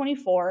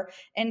 2024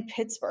 in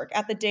Pittsburgh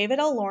at the David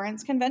L.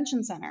 Lawrence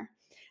Convention Center.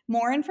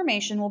 More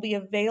information will be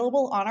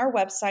available on our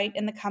website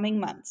in the coming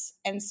months,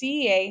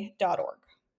 ncea.org.